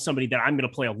Waddle, somebody that I'm going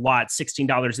to play a lot,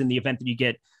 $16 in the event that you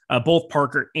get both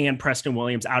Parker and Preston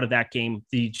Williams out of that game.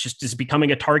 He just is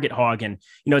becoming a target hog. And,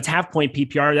 it's half point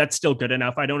PPR. That's still good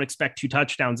enough. I don't expect 2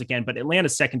 touchdowns again, but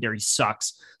Atlanta's secondary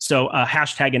sucks. So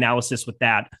hashtag analysis with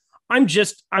that.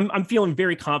 I'm feeling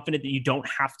very confident that you don't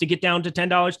have to get down to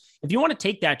 $10. If you want to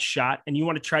take that shot and you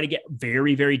want to try to get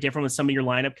very, very different with some of your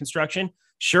lineup construction,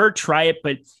 sure, try it.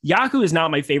 But Yahoo is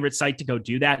not my favorite site to go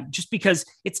do that just because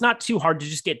it's not too hard to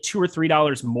just get $2 or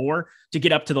 $3 more to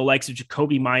get up to the likes of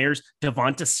Jacoby Myers,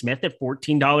 Devonta Smith at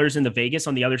 $14 in the Vegas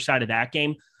on the other side of that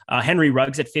game. Henry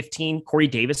Ruggs at 15, Corey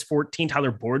Davis, 14,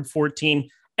 Tyler Boyd, 14.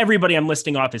 Everybody I'm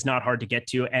listing off is not hard to get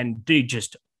to, and they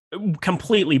just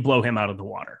completely blow him out of the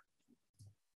water.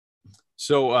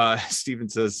 So Steven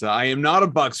says, I am not a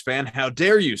Bucs fan. How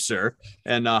dare you, sir?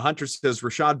 And Hunter says,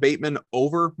 Rashad Bateman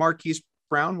over Marquise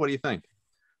Brown. What do you think?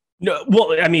 No,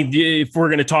 well, I mean, if we're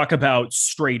going to talk about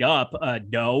straight up,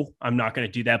 no, I'm not going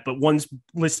to do that. But one's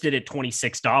listed at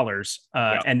 $26,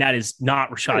 and that is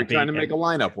not Rashad Bateman. Trying to make a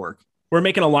lineup work. We're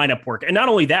making a lineup work. And not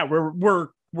only that,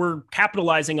 we're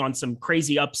capitalizing on some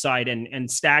crazy upside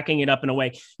and stacking it up in a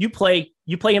way. You play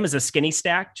him as a skinny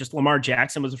stack, just Lamar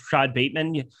Jackson with Rashad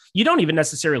Bateman. You don't even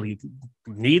necessarily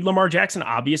need Lamar Jackson,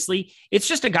 obviously. It's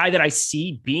just a guy that I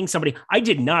see being somebody. I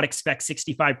did not expect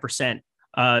 65%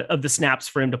 of the snaps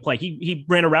for him to play. He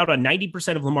ran a route on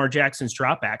 90% of Lamar Jackson's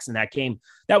dropbacks in that game.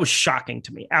 That was shocking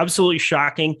to me. Absolutely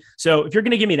shocking. So if you're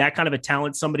going to give me that kind of a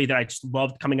talent, somebody that I just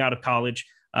loved coming out of college,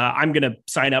 I'm going to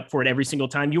sign up for it every single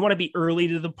time. You want to be early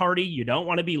to the party. You don't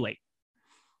want to be late.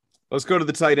 Let's go to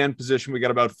the tight end position. We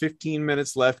got about 15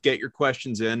 minutes left. Get your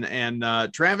questions in. And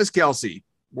Travis Kelce,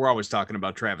 we're always talking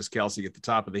about Travis Kelce at the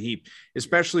top of the heap,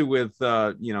 especially with,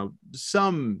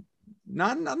 some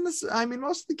not I mean,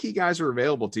 most of the key guys are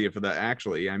available to you for that.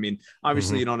 Actually, I mean,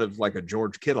 obviously you don't have like a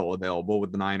George Kittle available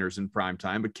with the Niners in prime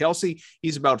time, but Kelce,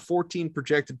 he's about 14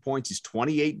 projected points. He's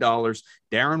 $28.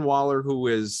 Darren Waller, who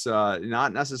is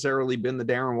not necessarily been the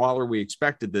Darren Waller we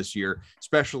expected this year,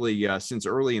 especially since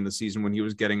early in the season when he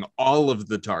was getting all of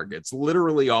the targets,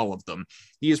 literally all of them.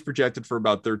 He is projected for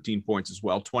about 13 points as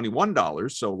well,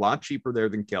 $21. So a lot cheaper there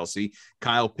than Kelce.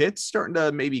 Kyle Pitts starting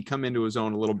to maybe come into his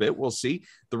own a little bit. We'll see.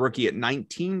 The rookie at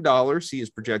 $19. He is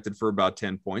projected for about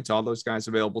 10 points. All those guys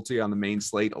available to you on the main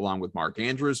slate, along with Mark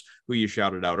Andrews, who you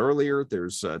shouted out earlier.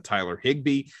 There's Tyler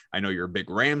Higbee. I know you're a big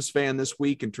Rams fan this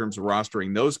week in terms of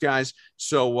rostering those guys.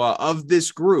 So of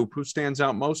this group, who stands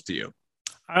out most to you?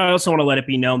 I also want to let it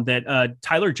be known that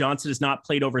Tyler Johnson has not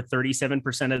played over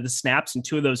 37% of the snaps in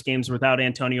 2 of those games without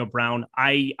Antonio Brown.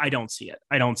 I don't see it.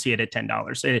 I don't see it at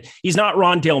 $10. He's not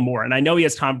Rondale Moore, and I know he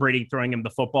has Tom Brady throwing him the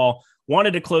football.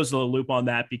 Wanted to close the loop on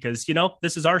that because,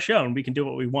 this is our show and we can do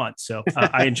what we want. So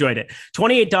I enjoyed it.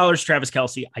 $28, Travis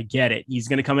Kelce. I get it. He's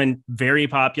going to come in very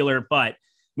popular, but I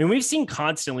mean, we've seen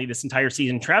constantly this entire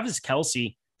season, Travis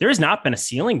Kelce, there has not been a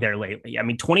ceiling there lately. I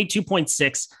mean,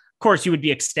 22.6. Of course, you would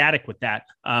be ecstatic with that.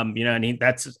 And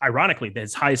that's ironically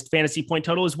his highest fantasy point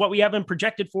total is what we have him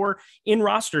projected for in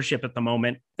rostership at the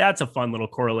moment. That's a fun little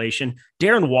correlation.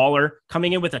 Darren Waller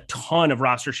coming in with a ton of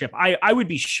rostership. I would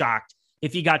be shocked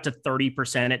if he got to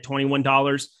 30% at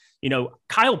 $21.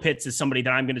 Kyle Pitts is somebody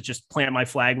that I'm going to just plant my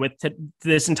flag with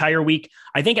this entire week.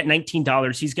 I think at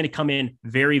 $19, he's going to come in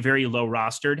very, very low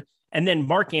rostered. And then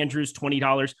Mark Andrews,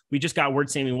 $20. We just got word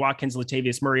Sammy Watkins,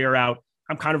 Latavius Murray are out.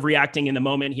 I'm kind of reacting in the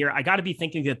moment here. I got to be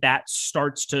thinking that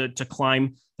starts to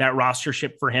climb that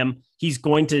rostership for him. He's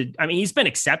been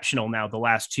exceptional now the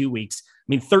last 2 weeks.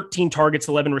 13 targets,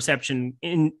 11 reception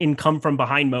in come from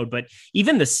behind mode, but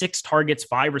even the 6 targets,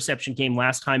 5 reception game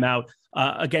last time out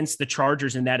against the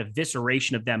Chargers and that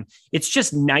evisceration of them. It's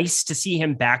just nice to see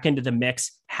him back into the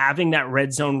mix, having that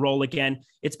red zone role again.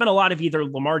 It's been a lot of either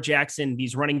Lamar Jackson,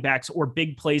 these running backs, or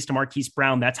big plays to Marquise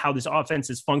Brown. That's how this offense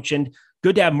has functioned.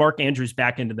 Good to have Mark Andrews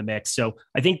back into the mix. So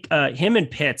I think him and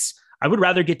Pitts, I would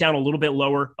rather get down a little bit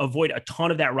lower, avoid a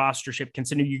ton of that rostership,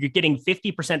 considering you're getting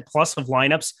 50% plus of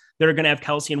lineups that are going to have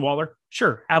Kelsey and Waller.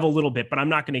 Sure, have a little bit, but I'm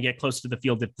not going to get close to the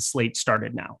field if the slate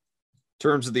started now. In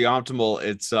terms of the optimal,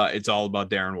 it's all about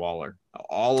Darren Waller.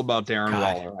 All about Darren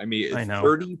Waller. I mean, it's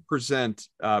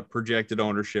 30% projected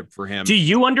ownership for him. Do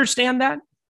you understand that?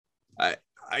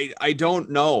 I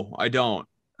don't know. I don't.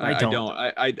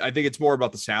 I think it's more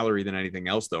about the salary than anything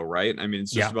else, though, right? I mean,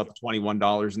 it's just about the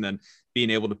 $21 and then being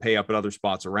able to pay up at other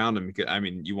spots around him. Because, I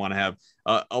mean, you want to have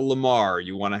a Lamar,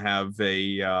 you want to have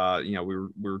we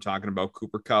were talking about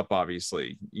Cooper Kupp,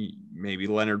 obviously, maybe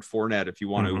Leonard Fournette if you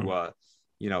want to,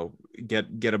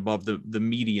 get above the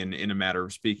median in a matter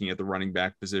of speaking at the running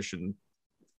back position.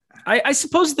 I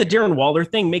suppose the Darren Waller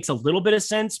thing makes a little bit of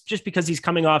sense just because he's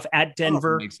coming off at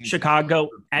Denver, Chicago,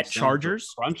 at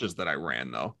Chargers. Crunches that I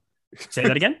ran, though. Say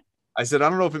that again? I said, I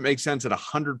don't know if it makes sense at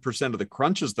 100% of the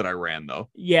crunches that I ran, though.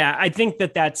 Yeah, I think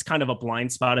that's kind of a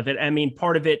blind spot of it. I mean,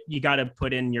 part of it, you got to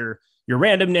put in your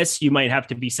randomness. You might have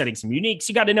to be setting some uniques.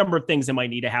 You got a number of things that might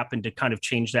need to happen to kind of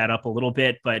change that up a little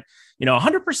bit. But,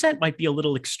 100% might be a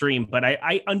little extreme, but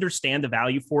I understand the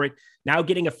value for it. Now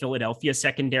getting a Philadelphia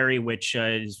secondary, which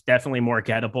is definitely more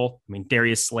gettable. I mean,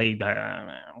 Darius Slade,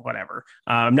 whatever.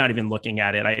 I'm not even looking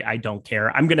at it. I don't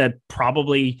care. I'm going to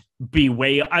probably be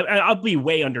I'll be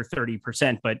way under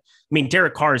 30%. But, I mean,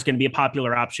 Derek Carr is going to be a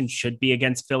popular option, should be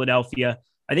against Philadelphia.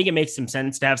 I think it makes some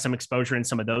sense to have some exposure in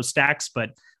some of those stacks, but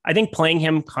I think playing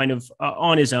him kind of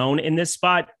on his own in this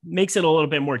spot makes it a little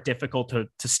bit more difficult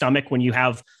to stomach when you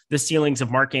have the ceilings of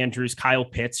Mark Andrews, Kyle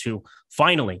Pitts, who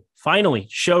finally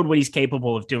showed what he's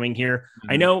capable of doing here.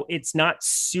 Mm-hmm. I know it's not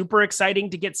super exciting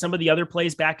to get some of the other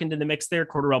plays back into the mix there.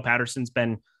 Cordarrelle Patterson's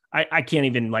been, I can't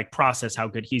even process how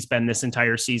good he's been this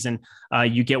entire season.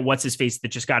 You get what's his face that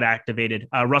just got activated.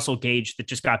 Russell Gage that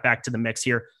just got back to the mix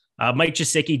here. Mike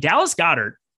Gesicki, Dallas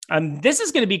Goedert. This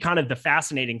is going to be kind of the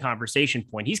fascinating conversation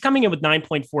point. He's coming in with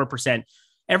 9.4%.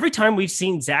 Every time we've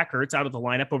seen Zach Ertz out of the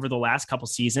lineup over the last couple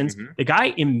seasons, the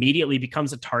guy immediately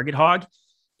becomes a target hog.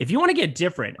 If you want to get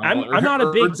different, I'm not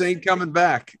a big. Ertz ain't coming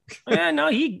back. No,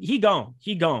 he gone,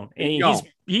 and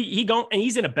he gone, and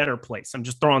he's in a better place. I'm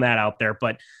just throwing that out there.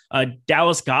 But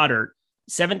Dallas Goedert,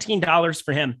 $17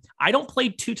 for him. I don't play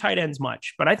 2 tight ends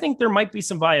much, but I think there might be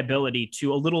some viability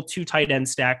to a little 2 tight end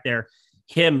stack there.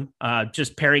 Him,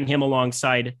 just pairing him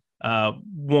alongside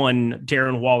one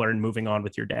Darren Waller and moving on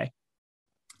with your day.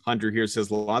 Hunter here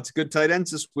says lots of good tight ends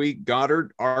this week.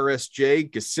 Goddard, RSJ,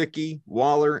 Gesicki,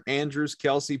 Waller, Andrews,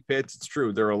 Kelsey, Pitts. It's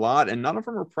true. There are a lot, and none of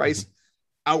them are priced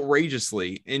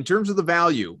outrageously. In terms of the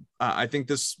value, I think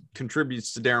this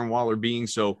contributes to Darren Waller being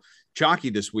so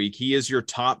chalky this week. He is your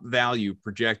top value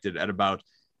projected at about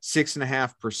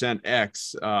 6.5%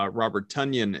 X. Robert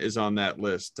Tunyon is on that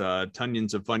list.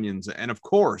 Tunyons of Funyuns. And of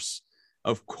course,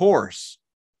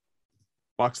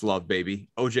 Bucks love, baby.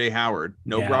 OJ Howard.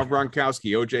 No Rob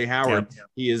Gronkowski. OJ Howard. Yep.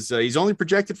 He is he's only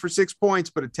projected for 6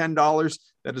 points, but at $10,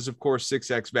 that is, of course,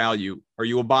 6X value. Are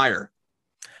you a buyer?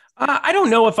 I don't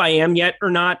know if I am yet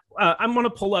or not. I'm going to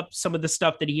pull up some of the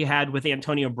stuff that he had with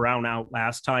Antonio Brown out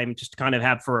last time, just to kind of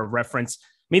have for a reference. I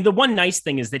mean, the one nice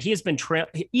thing is that he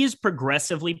has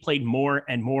progressively played more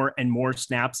and more and more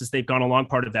snaps as they've gone along.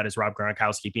 Part of that is Rob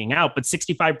Gronkowski being out, but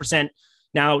 65%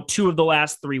 now, 2 of the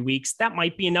last 3 weeks, that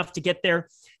might be enough to get there.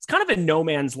 It's kind of a no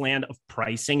man's land of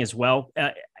pricing as well.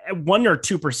 At 1 or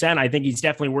 2%, I think he's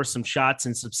definitely worth some shots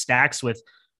and some stacks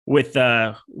with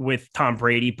Tom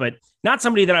Brady, but not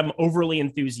somebody that I'm overly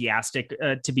enthusiastic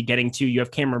to be getting to. You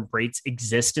have Cameron Brate's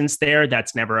existence there.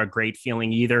 That's never a great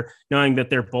feeling either, knowing that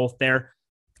they're both there.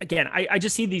 Again, I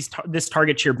just see this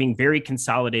target share being very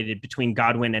consolidated between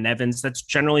Godwin and Evans. That's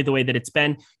generally the way that it's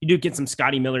been. You do get some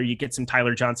Scotty Miller, you get some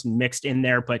Tyler Johnson mixed in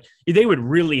there, but they would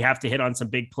really have to hit on some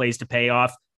big plays to pay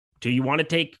off. Do you want to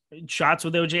take shots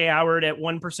with OJ Howard at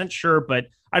 1%? Sure, but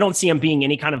I don't see him being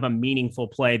any kind of a meaningful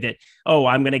play that,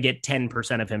 I'm going to get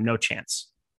 10% of him. No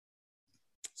chance.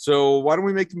 So why don't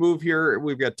we make the move here?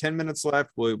 We've got 10 minutes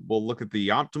left. We'll look at the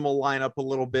optimal lineup a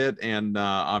little bit. And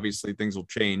obviously things will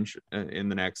change in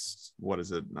the next,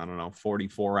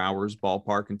 44 hours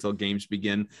ballpark until games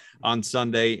begin on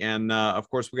Sunday. And of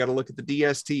course, we got to look at the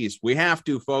DSTs. We have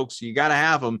to, folks. You got to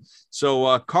have them.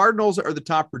 So Cardinals are the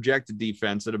top projected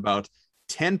defense at about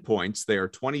 10 points. They are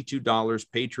 $22.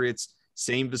 Patriots,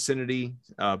 same vicinity,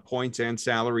 points and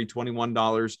salary,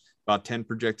 $21. About 10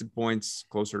 projected points,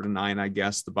 closer to 9, I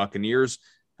guess. The Buccaneers,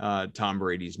 Tom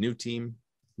Brady's new team,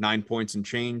 9 points and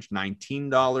change,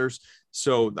 $19.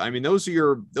 So, I mean, those are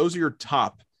your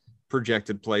top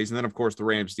projected plays. And then, of course, the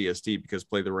Rams DST, because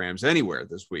play the Rams anywhere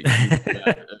this week,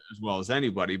 as well as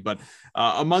anybody. But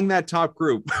among that top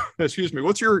group, excuse me,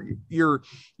 what's your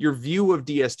view of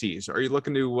DSTs? Are you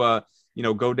looking to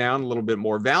go down a little bit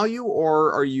more value,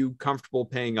 or are you comfortable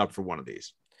paying up for one of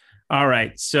these? All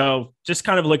right. So just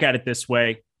kind of look at it this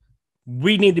way.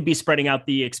 We need to be spreading out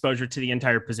the exposure to the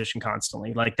entire position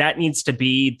constantly. Like, that needs to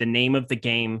be the name of the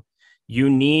game. You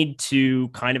need to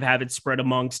kind of have it spread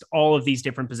amongst all of these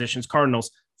different positions: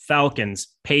 Cardinals, Falcons,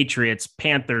 Patriots,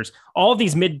 Panthers, all of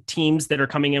these mid teams that are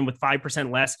coming in with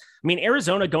 5% less. I mean,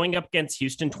 Arizona going up against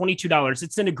Houston, $22.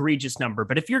 It's an egregious number.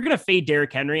 But if you're going to fade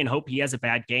Derrick Henry and hope he has a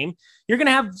bad game, you're going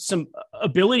to have some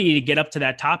ability to get up to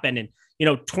that top end. And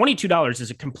 $22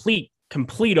 is a complete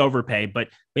overpay, but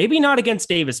maybe not against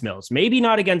Davis Mills, maybe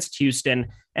not against Houston,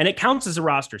 and it counts as a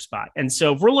roster spot. And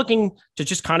so if we're looking to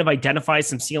just kind of identify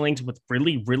some ceilings with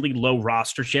really, really low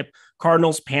rostership,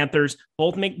 Cardinals, Panthers,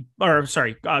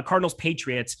 Cardinals,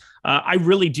 Patriots, I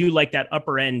really do like that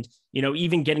upper end,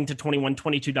 even getting to $21,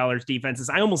 $22 defenses.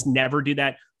 I almost never do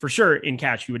that. For sure, in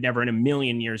cash, you would never in a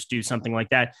million years do something like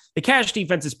that. The cash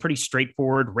defense is pretty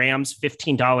straightforward. Rams,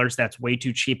 $15. That's way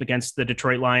too cheap against the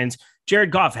Detroit Lions.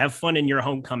 Jared Goff, have fun in your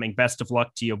homecoming. Best of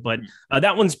luck to you. But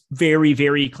that one's very,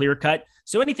 very clear cut.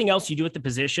 So anything else you do at the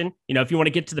position, if you want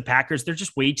to get to the Packers, they're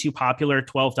just way too popular,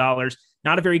 $12.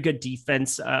 Not a very good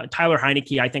defense. Tyler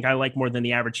Heineke, I think I like more than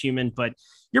the average human, but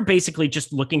you're basically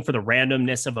just looking for the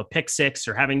randomness of a pick six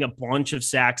or having a bunch of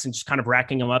sacks and just kind of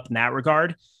racking them up in that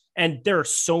regard. And there are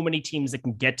so many teams that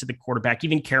can get to the quarterback,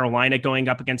 even Carolina going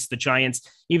up against the Giants,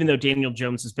 even though Daniel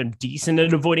Jones has been decent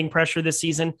at avoiding pressure this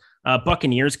season.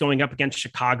 Buccaneers going up against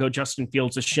Chicago. Justin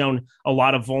Fields has shown a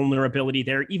lot of vulnerability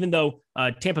there, even though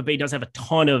Tampa Bay does have a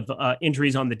ton of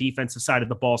injuries on the defensive side of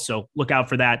the ball. So look out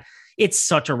for that. It's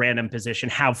such a random position.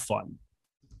 Have fun.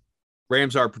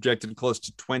 Rams are projected close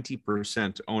to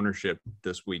 20% ownership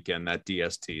this weekend, that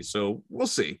DST. So we'll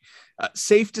see.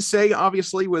 Safe to say,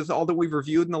 obviously, with all that we've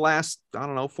reviewed in the last,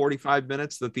 45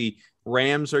 minutes, that the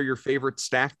Rams are your favorite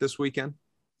stack this weekend?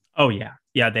 Oh, yeah.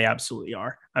 Yeah, they absolutely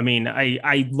are. I mean,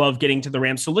 I love getting to the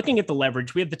Rams. So looking at the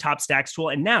leverage, we have the top stacks tool,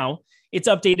 and now it's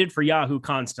updated for Yahoo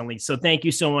constantly. So thank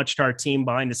you so much to our team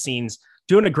behind the scenes,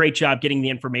 doing a great job getting the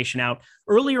information out.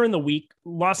 Earlier in the week,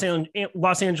 Los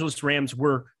Angeles Rams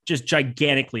were just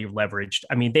gigantically leveraged.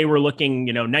 I mean, they were looking,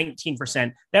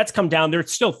 19%. That's come down. They're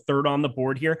still third on the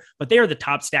board here, but they are the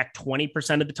top stack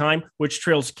 20% of the time, which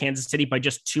trails Kansas City by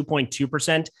just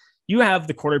 2.2%. You have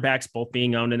the quarterbacks both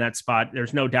being owned in that spot.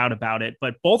 There's no doubt about it,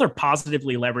 but both are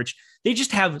positively leveraged. They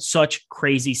just have such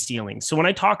crazy ceilings. So when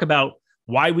I talk about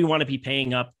why we want to be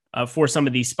paying up for some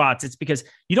of these spots, it's because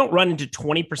you don't run into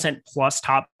 20% plus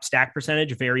top stack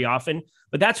percentage very often,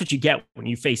 but that's what you get when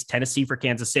you face Tennessee for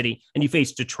Kansas City and you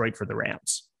face Detroit for the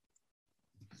Rams.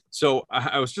 So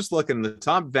I was just looking, the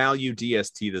top value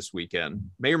DST this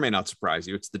weekend may or may not surprise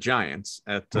you. It's the Giants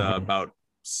at about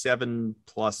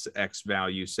 7+X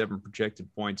value, 7 projected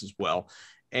points as well.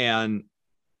 And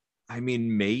I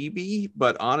mean, maybe,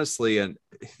 but honestly, and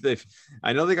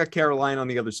I know they got Carolina on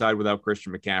the other side without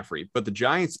Christian McCaffrey, but the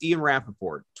Giants, Ian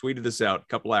Rappaport tweeted this out a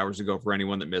couple hours ago for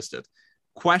anyone that missed it.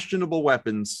 Questionable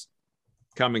weapons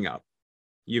coming up.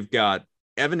 You've got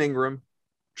Evan Ingram,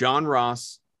 John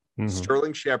Ross,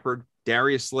 Sterling Shepard,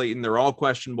 Darius Slayton. They're all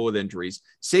questionable with injuries.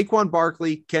 Saquon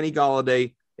Barkley, Kenny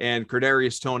Golladay, and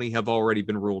Kadarius Toney have already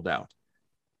been ruled out.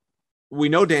 We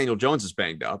know Daniel Jones is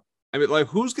banged up. I mean, like,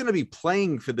 who's going to be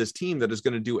playing for this team that is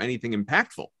going to do anything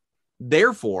impactful?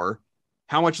 Therefore,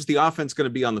 how much is the offense going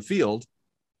to be on the field?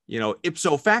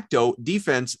 Ipso facto,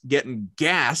 defense getting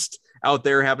gassed out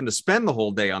there, having to spend the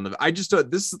whole day on the. I just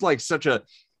this is like such a.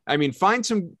 I mean, find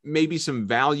maybe some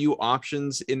value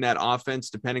options in that offense,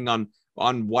 depending on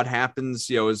what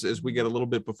happens. As we get a little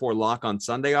bit before lock on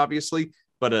Sunday, obviously.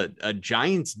 But a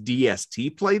Giants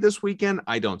DST play this weekend,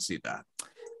 I don't see that.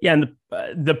 Yeah, and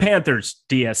the Panthers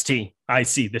DST I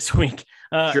see this week.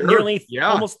 Sure. Nearly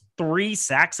almost 3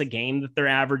 sacks a game that they're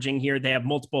averaging here. They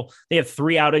have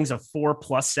 3 outings of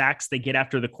 4+ sacks they get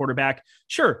after the quarterback.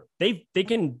 Sure, they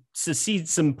can secede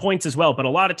some points as well, but a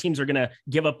lot of teams are going to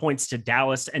give up points to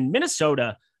Dallas. And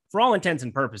Minnesota, for all intents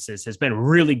and purposes, has been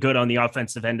really good on the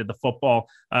offensive end of the football.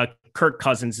 Kirk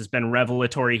Cousins has been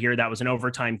revelatory here. That was an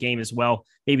overtime game as well.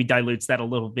 Maybe dilutes that a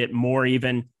little bit more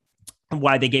even,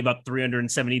 why they gave up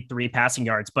 373 passing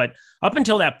yards. But up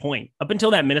until that point, up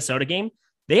until that Minnesota game,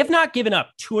 they have not given up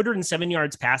 207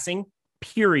 yards passing,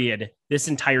 period, this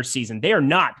entire season. They are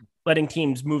not letting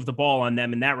teams move the ball on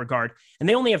them in that regard. And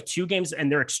they only have 2 games,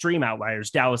 and they're extreme outliers,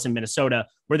 Dallas and Minnesota,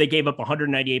 where they gave up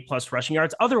 198 plus rushing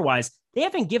yards. Otherwise, they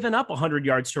haven't given up 100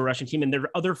 yards to a rushing team in their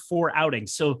other 4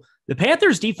 outings. So the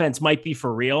Panthers defense might be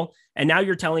for real. And now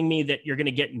you're telling me that you're going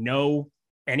to get no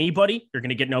anybody. You're going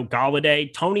to get no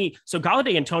Galladay, Tony. So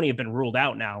Galladay and Tony have been ruled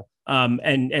out now.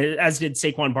 And as did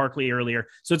Saquon Barkley earlier.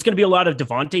 So it's going to be a lot of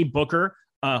Devontae Booker.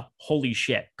 Holy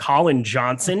shit, Colin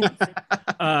Johnson.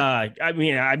 I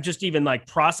mean, I'm just even like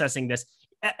processing this.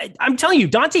 I'm telling you,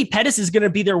 Dante Pettis is going to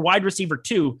be their wide receiver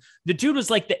too. The dude was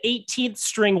like the 18th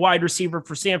string wide receiver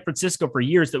for San Francisco for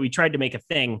years that we tried to make a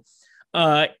thing.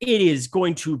 It is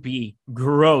going to be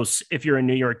gross if you're a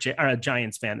New York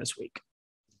Giants fan this week.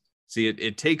 See,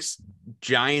 it takes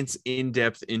Giants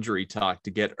in-depth injury talk to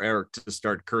get Eric to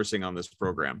start cursing on this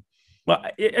program. Well,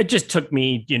 it just took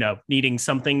me, needing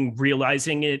something,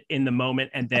 realizing it in the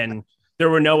moment, and then there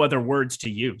were no other words to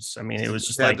use. I mean, it was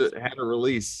just had a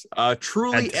release.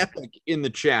 Truly epic in the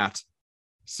chat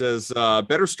says,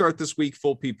 better start this week,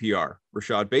 full PPR,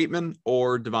 Rashad Bateman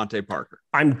or Devontae Parker?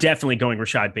 I'm definitely going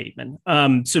Rashad Bateman.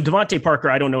 So Devontae Parker,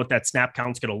 I don't know what that snap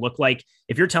count's going to look like.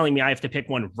 If you're telling me I have to pick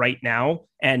one right now,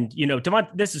 and,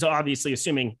 this is obviously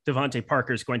assuming Devontae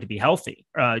Parker is going to be healthy,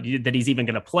 that he's even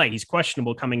going to play. He's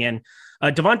questionable coming in.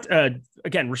 Again,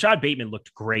 Rashad Bateman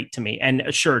looked great to me. And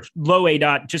sure, low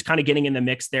ADOT, just kind of getting in the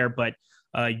mix there, but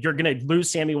you're going to lose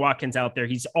Sammy Watkins out there.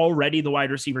 He's already the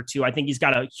wide receiver too. I think he's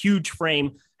got a huge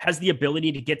frame, has the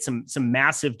ability to get some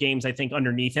massive games, I think,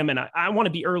 underneath him. And I want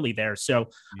to be early there. So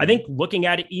I think looking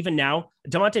at it even now,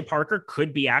 Devontae Parker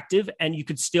could be active and you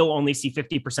could still only see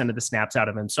 50% of the snaps out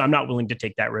of him. So I'm not willing to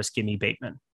take that risk. Give me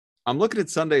Bateman. I'm looking at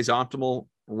Sunday's optimal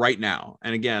right now.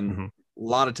 And again, a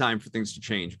lot of time for things to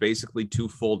change, basically 2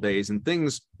 full days, and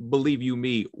things, believe you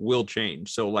me, will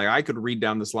change. So like I could read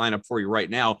down this lineup for you right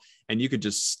now and you could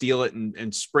just steal it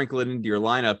and sprinkle it into your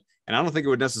lineup. And I don't think it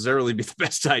would necessarily be the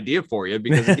best idea for you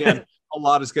because again, a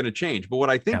lot is going to change. But what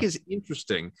I think is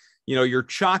interesting, your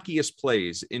chalkiest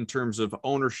plays in terms of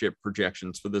ownership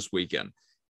projections for this weekend,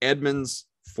 Edmonds,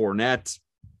 Fournette,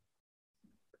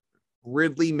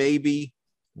 Ridley, maybe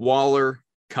Waller,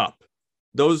 Kupp.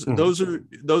 Those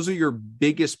are your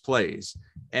biggest plays.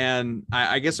 And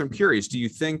I guess I'm curious, do you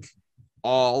think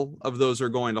all of those are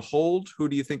going to hold? Who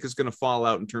do you think is going to fall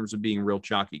out in terms of being real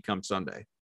chalky come Sunday?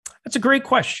 That's a great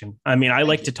question. I mean, I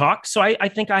like to talk, so I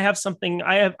think I have something.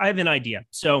 I have an idea.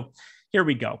 So here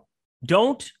we go.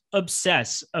 Don't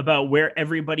obsess about where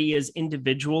everybody is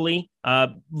individually.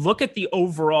 Look at the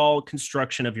overall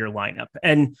construction of your lineup.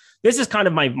 And this is kind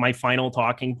of my final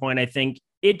talking point. I think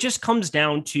it just comes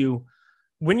down to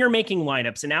when you're making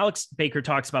lineups, and Alex Baker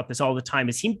talks about this all the time,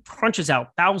 is he crunches out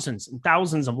thousands and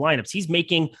thousands of lineups. He's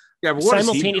making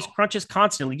simultaneous crunches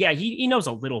constantly. Yeah, he knows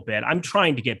a little bit. I'm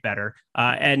trying to get better.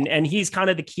 And he's kind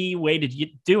of the key way to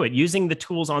do it, using the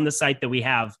tools on the site that we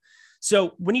have.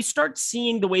 So when you start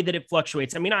seeing the way that it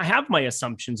fluctuates, I mean, I have my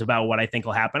assumptions about what I think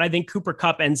will happen. I think Cooper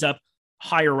Kupp ends up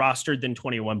higher rostered than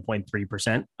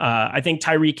 21.3%. I think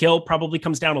Tyreek Hill probably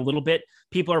comes down a little bit.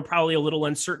 People are probably a little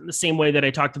uncertain, the same way that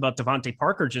I talked about Devontae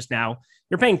Parker just now.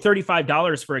 You're paying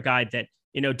 $35 for a guy that,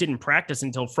 didn't practice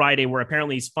until Friday, where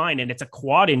apparently he's fine. And it's a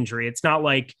quad injury. It's not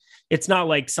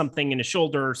like something in a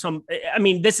shoulder or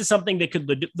this is something that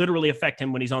could literally affect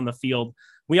him when he's on the field.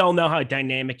 We all know how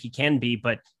dynamic he can be,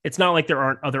 but it's not like there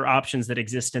aren't other options that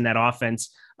exist in that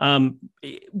offense.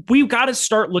 We've got to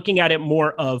start looking at it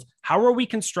more of how are we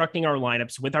constructing our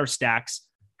lineups with our stacks?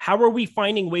 How are we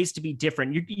finding ways to be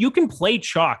different? You can play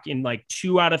chalk in like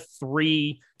 2 out of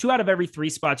every 3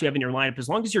 spots you have in your lineup, as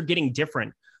long as you're getting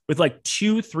different with like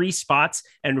 2-3 spots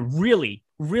and really,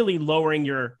 really lowering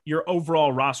your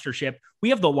overall rostership. We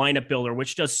have the lineup builder,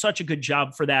 which does such a good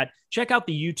job for that. Check out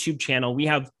the YouTube channel. We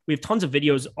have tons of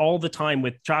videos all the time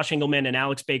with Josh Engelman and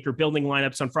Alex Baker building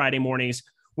lineups on Friday mornings,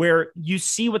 where you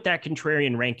see what that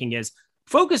contrarian ranking is.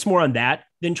 Focus more on that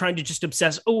than trying to just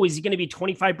obsess. Oh, is he going to be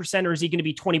 25% or is he going to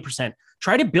be 20%?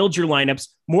 Try to build your lineups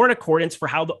more in accordance for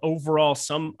how the overall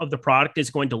sum of the product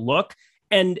is going to look,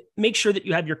 and make sure that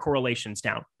you have your correlations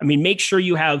down. I mean, make sure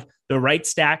you have the right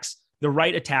stacks, the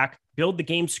right attack, build the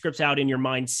game scripts out in your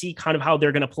mind, see kind of how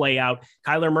they're going to play out.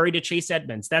 Kyler Murray to Chase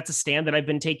Edmonds. That's a stand that I've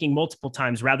been taking multiple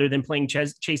times rather than playing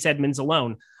Chase Edmonds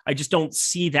alone. I just don't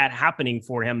see that happening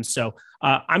for him. So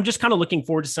I'm just kind of looking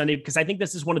forward to Sunday because I think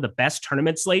this is one of the best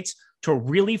tournament slates to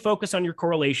really focus on your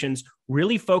correlations,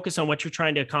 really focus on what you're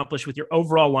trying to accomplish with your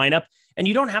overall lineup. And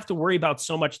you don't have to worry about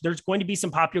so much. There's going to be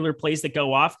some popular plays that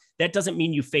go off. That doesn't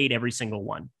mean you fade every single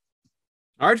one.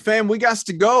 All right, fam, we got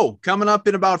to go. Coming up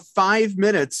in about 5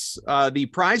 minutes, the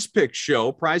Prize Picks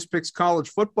show, Prize Picks college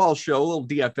football show, a little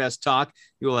DFS talk.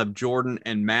 You'll have Jordan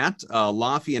and Matt.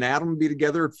 Laffy and Adam will be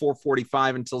together at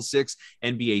 4:45 until 6.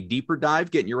 NBA Deeper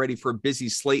Dive, getting you ready for a busy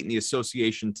slate in the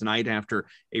association tonight after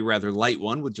a rather light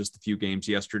one with just a few games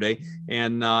yesterday.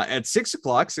 And at 6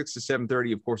 o'clock, 6 to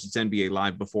 7:30, of course, it's NBA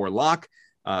Live Before Lock.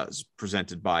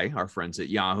 Presented by our friends at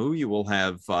Yahoo. You will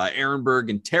have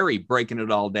Ehrenberg and Terry breaking it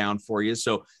all down for you.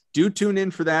 So do tune in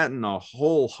for that and a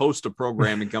whole host of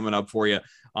programming coming up for you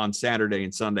on Saturday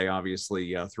and Sunday,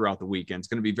 obviously, throughout the weekend. It's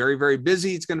going to be very, very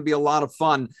busy. It's going to be a lot of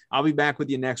fun. I'll be back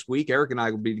with you next week. Eric and I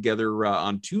will be together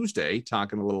on Tuesday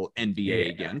talking a little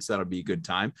NBA again. So that'll be a good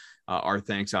time. Our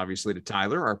thanks, obviously, to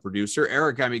Tyler, our producer.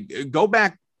 Eric, I mean, go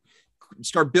back,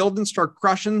 start building, start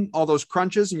crushing all those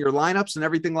crunches in your lineups and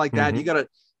everything like that. You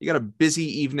got a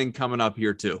busy evening coming up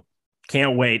here too.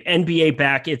 Can't wait. NBA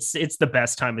back. It's the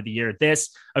best time of the year.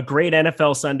 A great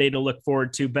NFL Sunday to look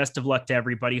forward to. Best of luck to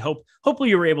everybody. Hopefully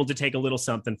you were able to take a little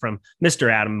something from Mr.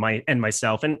 Adam and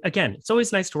myself. And again, it's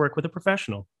always nice to work with a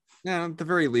professional. Yeah, at the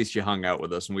very least, you hung out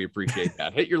with us and we appreciate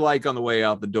that. Hit your like on the way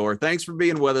out the door. Thanks for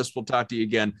being with us. We'll talk to you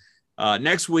again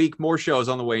next week. More shows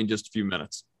on the way in just a few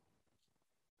minutes.